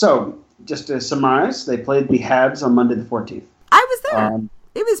 Okay, so just to summarize, they played the Habs on Monday the 14th. I was there.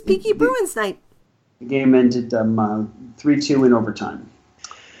 It was Peaky Bruins night. The game ended 3-2 in overtime.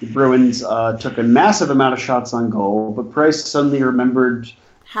 The Bruins took a massive amount of shots on goal, but Price suddenly remembered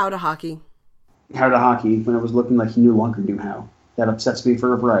how to hockey when it was looking like he no longer knew how. That upsets me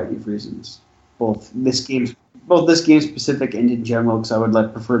for a variety of reasons, both this game specific and in general, because I would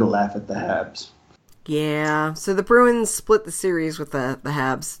prefer to laugh at the Habs. Yeah, so the Bruins split the series with the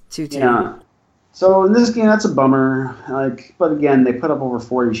Habs 2-2. Yeah. So in this game, that's a bummer. But again, they put up over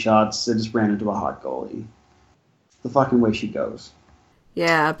 40 shots. They just ran into a hot goalie. The fucking way she goes.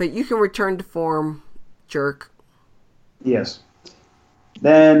 Yeah, but you can return to form, jerk. Yes.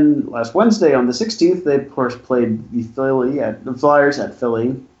 Then last Wednesday on the 16th, they of course played the Flyers at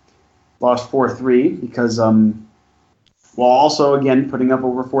Philly. Lost 4-3 because while also again putting up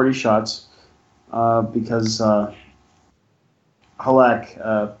over 40 shots because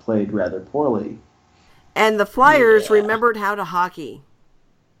Halak played rather poorly. And the Flyers remembered how to hockey.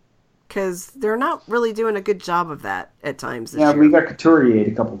 Because they're not really doing a good job of that at times this year. We got Couturier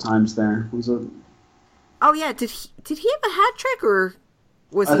a couple times there. Oh, yeah. Did he have a hat trick, or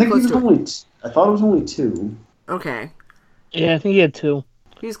was he I think close he was I thought it was only 2. Okay. Yeah, I think he had 2.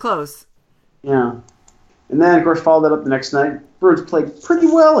 He was close. Yeah. And then, of course, followed that up the next night. Bruins played pretty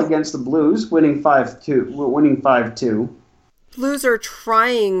well against the Blues, winning 5-2. Blues are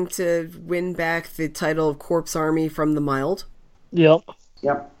trying to win back the title of Corpse Army from the Mild. Yep.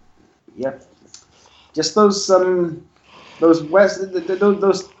 Just those west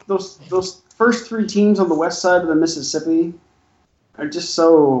those first 3 teams on the west side of the Mississippi are just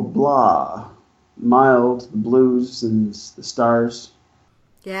so blah. Mild, the Blues, and the Stars.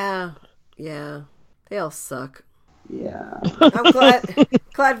 Yeah. They all suck. Yeah. I'm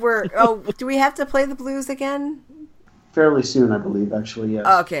glad we're... Oh, do we have to play the Blues again? Fairly soon, I believe, actually, yes.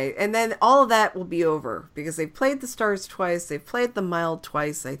 Okay, and then all of that will be over, because they've played the Stars twice, they've played the Mild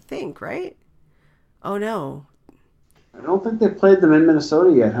twice, I think, right? Oh, no. I don't think they've played them in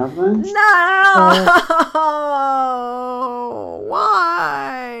Minnesota yet, have they? No!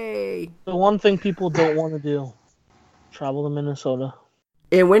 Why? The one thing people don't want to do. Travel to Minnesota.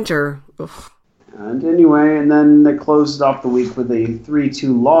 In winter. Ugh. And anyway, and then they closed off the week with a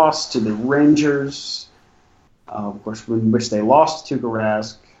 3-2 loss to the Rangers. Of course, in which they lost to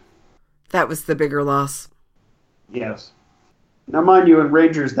Rask. That was the bigger loss. Yes. Now, mind you, in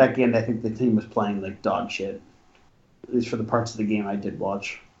Rangers that game, I think the team was playing like dog shit. At least for the parts of the game I did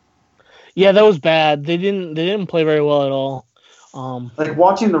watch. Yeah, that was bad. They didn't play very well at all. Like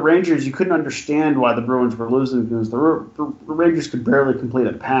watching the Rangers, you couldn't understand why the Bruins were losing because the Rangers could barely complete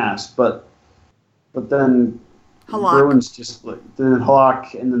a pass, but then the Bruins just then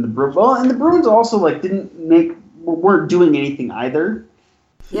Halak and then the Bruins. Well, and the Bruins also weren't doing anything either.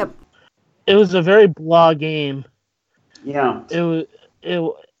 Yep. It was a very blah game. Yeah. And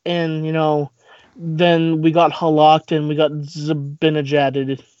then we got Halak and we got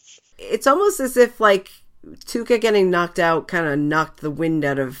Zibanejad. It's almost as if Tuukka getting knocked out kind of knocked the wind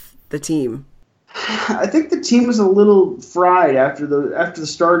out of the team. I think the team was a little fried after the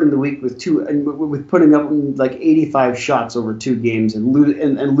start of the week with putting up 85 shots over 2 games and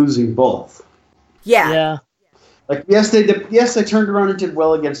losing both. Yeah. Yeah. Yes, they did. Yes, they turned around and did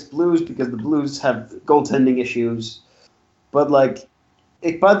well against Blues because the Blues have goaltending issues. But by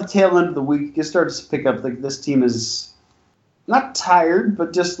the tail end of the week, it started to pick up. This team is not tired,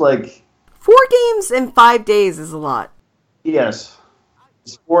 but just 4 games in 5 days is a lot. Yes,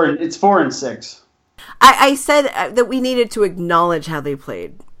 it's 4 and 6. I said that we needed to acknowledge how they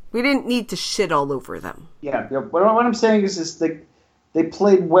played. We didn't need to shit all over them. Yeah. What I'm saying is they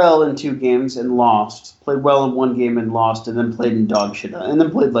played well in 2 games and lost. Played well in 1 game and lost, and then played in dog shit. And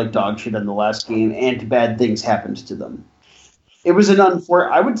then played like dog shit in the last game, and bad things happened to them. It was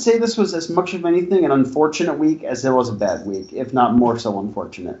I would say this was as much of anything an unfortunate week as it was a bad week, if not more so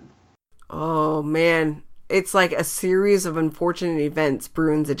unfortunate. Oh, man. It's like a series of unfortunate events,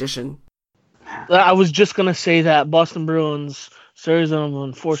 Bruins edition. I was just going to say that. Boston Bruins, series of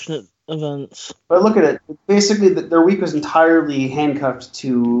unfortunate events. But look at it. Basically, their week was entirely handcuffed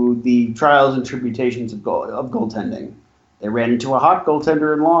to the trials and tribulations of goaltending. They ran into a hot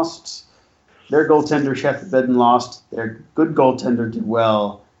goaltender and lost. Their goaltender shot the bed and lost. Their good goaltender did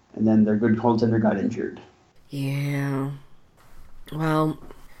well, and then their good goaltender got injured. Yeah. Well,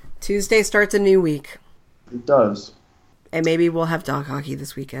 Tuesday starts a new week. It does. And maybe we'll have dog hockey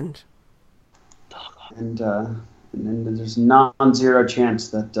this weekend. And then there's non-zero chance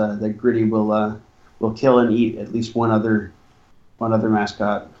that Gritty will kill and eat at least one other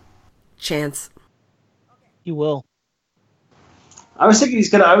mascot. Chance. He will. I was thinking he's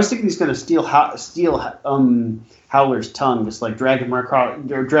gonna steal Howler's tongue, just drag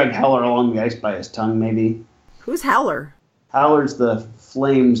Howler along the ice by his tongue, maybe. Who's Howler? Howler's the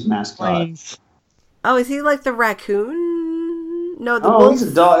Flames mascot. Flames. Oh, is he like the raccoon? No, the wolf? He's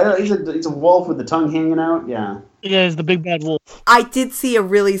a dog. He's a wolf with the tongue hanging out. Yeah. Yeah, he's the big bad wolf. I did see a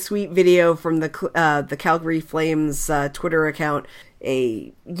really sweet video from the Calgary Flames Twitter account.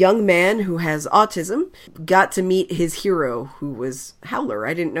 A young man who has autism got to meet his hero, who was Howler.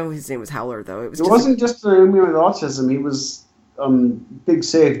 I didn't know his name was Howler, though. It wasn't just a man with autism. He was Big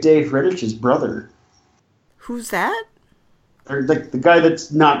Save Dave Reddich's brother. Who's that? Or the guy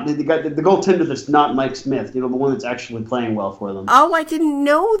that's not the goaltender that's not Mike Smith. The one that's actually playing well for them. Oh, I didn't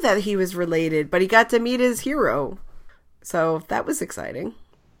know that he was related, but he got to meet his hero, so that was exciting.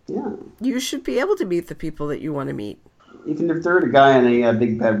 Yeah, you should be able to meet the people that you want to meet, even if they're a guy in a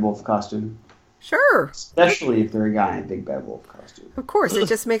big bad wolf costume. Sure, especially if they're a guy in a big bad wolf costume. Of course, it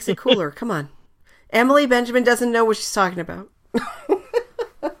just makes it cooler. Come on, Emily Benjamin doesn't know what she's talking about.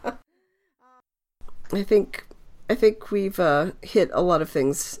 I think we've hit a lot of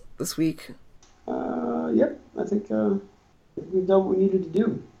things this week. Yep. I think we've done what we needed to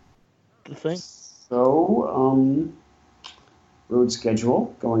do. The thing. So, road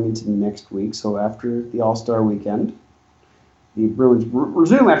schedule going into next week. So after the All-Star weekend, the Bruins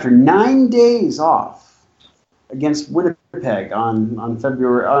resume after 9 days off against Winnipeg on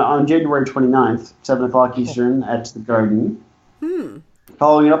January 29th, 7 o'clock Eastern at the Garden.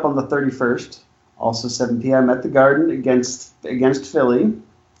 Following it up on the 31st. Also 7 p.m. at the Garden against Philly.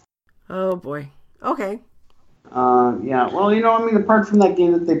 Oh boy. Okay. Yeah. Well, apart from that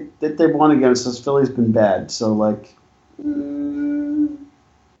game that they won against us, Philly's been bad. So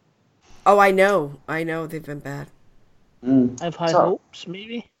Oh, I know they've been bad. I have high hopes,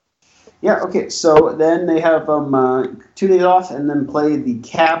 maybe. Yeah. Okay. So then they have 2 days off and then play the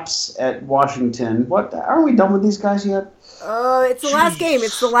Caps at Washington. What? Aren't we done with these guys yet? It's the last game.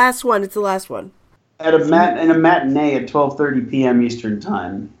 It's the last one. At a matinee at 12:30 p.m. Eastern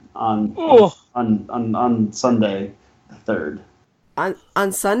time on Sunday the 3rd.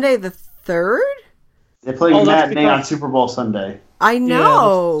 On Sunday the 3rd? They play matinee on Super Bowl Sunday. I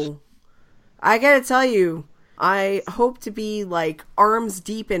know. Yeah, I gotta tell you, I hope to be arms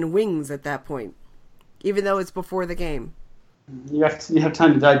deep in wings at that point, even though it's before the game. You have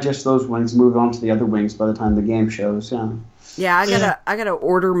time to digest those wings, move on to the other wings by the time the game shows. Yeah. Yeah, I gotta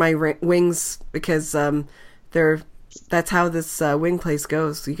order my wings because they're That's how this wing place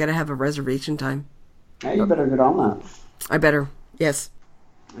goes. You got to have a reservation time. Yeah, you better get on that. I better. Yes.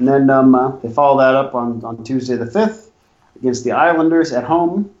 And then they follow that up on Tuesday the 5th against the Islanders at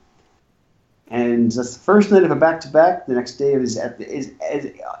home. And that's the first night of a back-to-back. The next day is an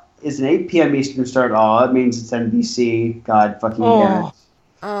 8 p.m. Eastern start. Oh, that means it's NBC. God fucking damn it.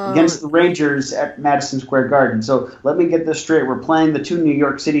 Against the Rangers at Madison Square Garden. So let me get this straight. We're playing the two New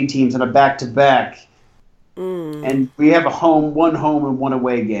York City teams on a back-to-back. And we have one home and one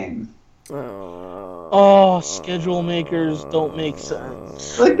away game. Oh, schedule makers don't make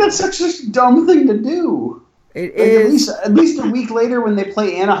sense. Like, that's such a dumb thing to do. It is. At least a week later when they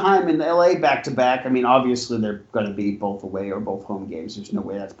play Anaheim and LA back-to-back, I mean, obviously they're going to be both away or both home games. There's no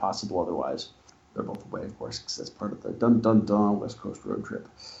way that's possible otherwise. They're both away, of course, because that's part of the dun-dun-dun West Coast road trip.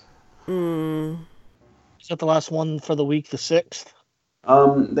 Is that the last one for the week, the 6th?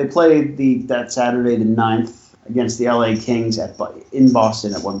 They play that Saturday, the 9th, against the LA Kings in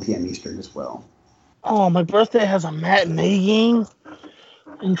Boston at 1 p.m. Eastern as well. Oh, my birthday has a matinee game?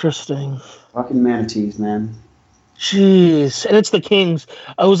 Interesting. Fucking manatees, man. Jeez. And it's the Kings.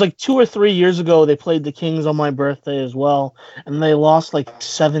 I was like 2 or 3 years ago, they played the Kings on my birthday as well, and they lost like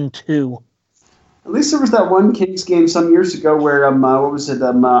 7-2. At least there was that one Kings game some years ago where, what was it,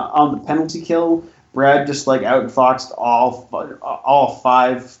 on the penalty kill, Brad just like outfoxed all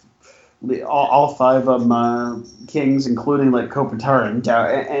five Kings, including like Kopitar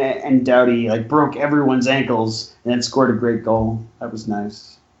and Doughty, like broke everyone's ankles and then scored a great goal. That was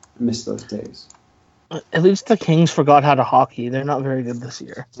nice. I miss those days. At least the Kings forgot how to hockey. They're not very good this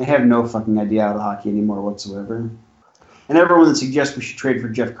year. They have no fucking idea how to hockey anymore whatsoever. And everyone that suggests we should trade for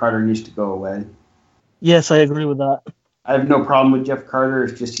Jeff Carter needs to go away. Yes, I agree with that. I have no problem with Jeff Carter.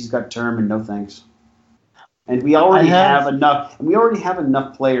 It's just he's got term and no thanks. And we already have enough. And we already have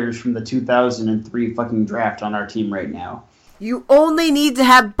enough players from the 2003 fucking draft on our team right now. You only need to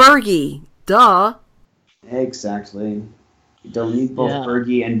have Bergie. Duh. Exactly. You don't need both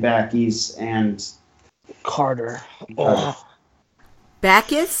Bergie and Backies and Carter.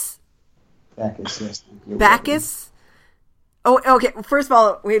 Bacchus? Bacchus, yes. Bacchus? Oh, okay. First of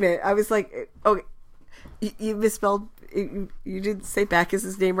all, wait a minute. I was like, okay, you misspelled. You didn't say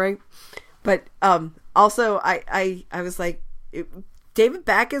Bacchus' name right. But also, I was like, David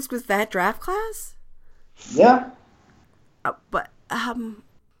Bacchus was that draft class? Yeah. But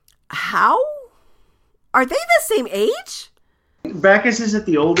how? Are they the same age? Bacchus is at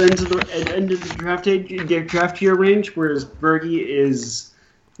the old end of the draft year range, whereas Bergie is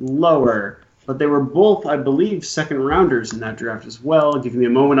lower. But they were both, I believe, second rounders in that draft as well. Give me a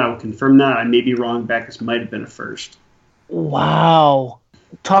moment, I will confirm that. I may be wrong. Bacchus might have been a first. Wow.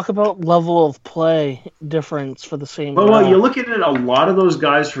 Talk about level of play difference for the same guy. Well, you look at it, a lot of those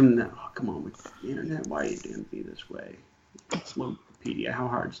guys from the... Oh, come on, with the internet, why are you doing me this way? Let's load Wikipedia. How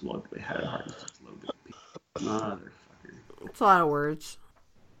hard is load Wikipedia? Motherfucker. It's a lot of words.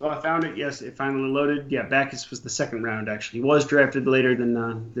 Oh, I found it. Yes, it finally loaded. Yeah, Bacchus was the second round, actually. He was drafted later than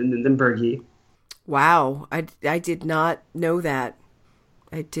Bergie. Wow. I did not know that.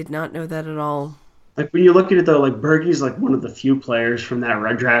 I did not know that at all. Like, when you look at it, though, like, Bergie's, like, one of the few players from that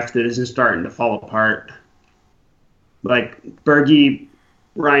draft that isn't starting to fall apart. Like, Bergie,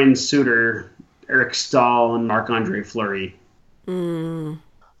 Ryan Suter, Eric Stahl, and Marc-Andre Fleury. Man,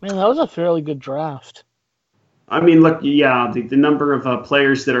 that was a fairly good draft. I mean, look, yeah, the number of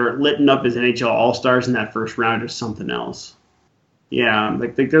players that are lit up as NHL All-Stars in that first round is something else. Yeah,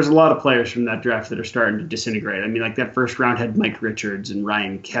 like there's a lot of players from that draft that are starting to disintegrate. I mean, like, that first round had Mike Richards and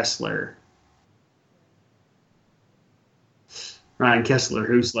Ryan Kessler. Ryan Kessler,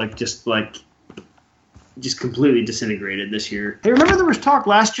 who's just completely disintegrated this year. Hey, remember there was talk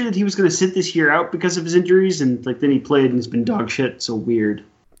last year that he was going to sit this year out because of his injuries, and then he played and he's been dog shit. So weird.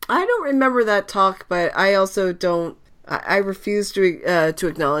 I don't remember that talk, but I also don't. I refuse to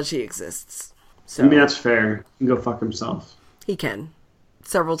acknowledge he exists. So I mean, that's fair. He can go fuck himself. He can,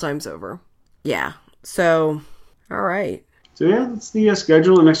 several times over. Yeah. So, all right. So yeah, that's the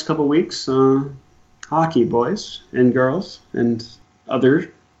schedule the next couple weeks. Hockey, boys and girls and others.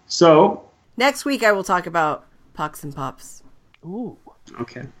 So next week I will talk about Pucks and Pops. Ooh.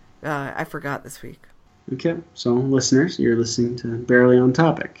 Okay. I forgot this week. Okay, so listeners, you're listening to Barely on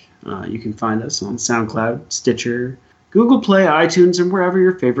Topic. You can find us on SoundCloud, Stitcher, Google Play, iTunes, and wherever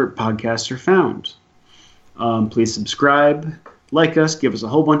your favorite podcasts are found. Please subscribe, like us, give us a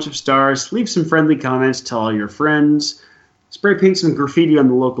whole bunch of stars, leave some friendly comments, tell all your friends, spray paint some graffiti on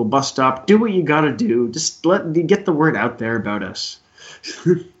the local bus stop. Do what you gotta do. Just get the word out there about us.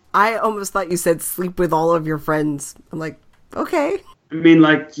 I almost thought you said sleep with all of your friends. I'm like, okay. I mean,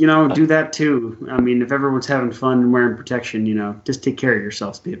 like, do that too. I mean, if everyone's having fun and wearing protection, just take care of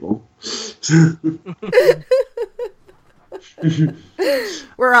yourselves, people.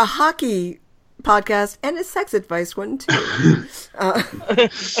 We're a hockey podcast and a sex advice one too.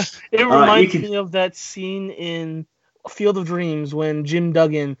 It reminds me of that scene in Field of Dreams when Jim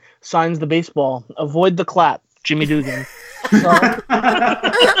Duggan signs the baseball. Avoid the clap, Jimmy Dugan.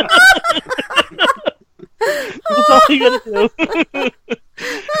 That's all you gotta do.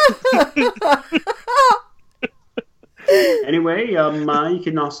 Anyway, you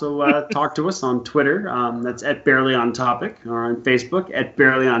can also talk to us on Twitter. That's at Barely On Topic, or on Facebook at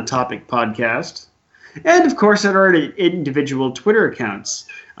Barely On Topic Podcast. And, of course, at our individual Twitter accounts.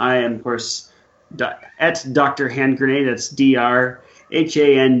 I am, of course, at Dr. Hand Grenade. That's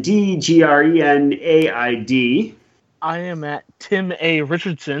DrHandGrenaid. I am at Tim A.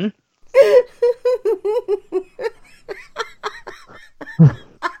 Richardson.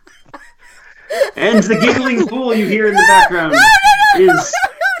 And the giggling pool you hear in the background is...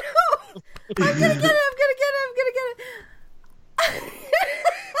 I'm gonna get it.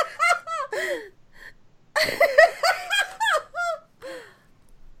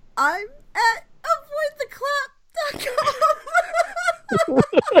 I'm at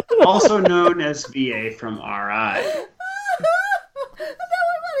avoidtheclap.com. Also known as VA from RI. Now I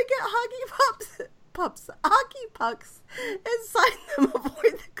want to get hockey pucks, and sign them.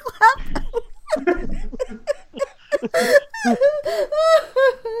 Avoid the clap.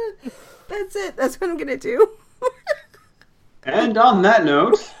 That's it. That's what I'm gonna do. And on that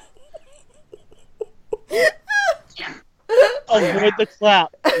note, avoid the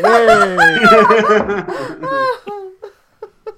clap. Word.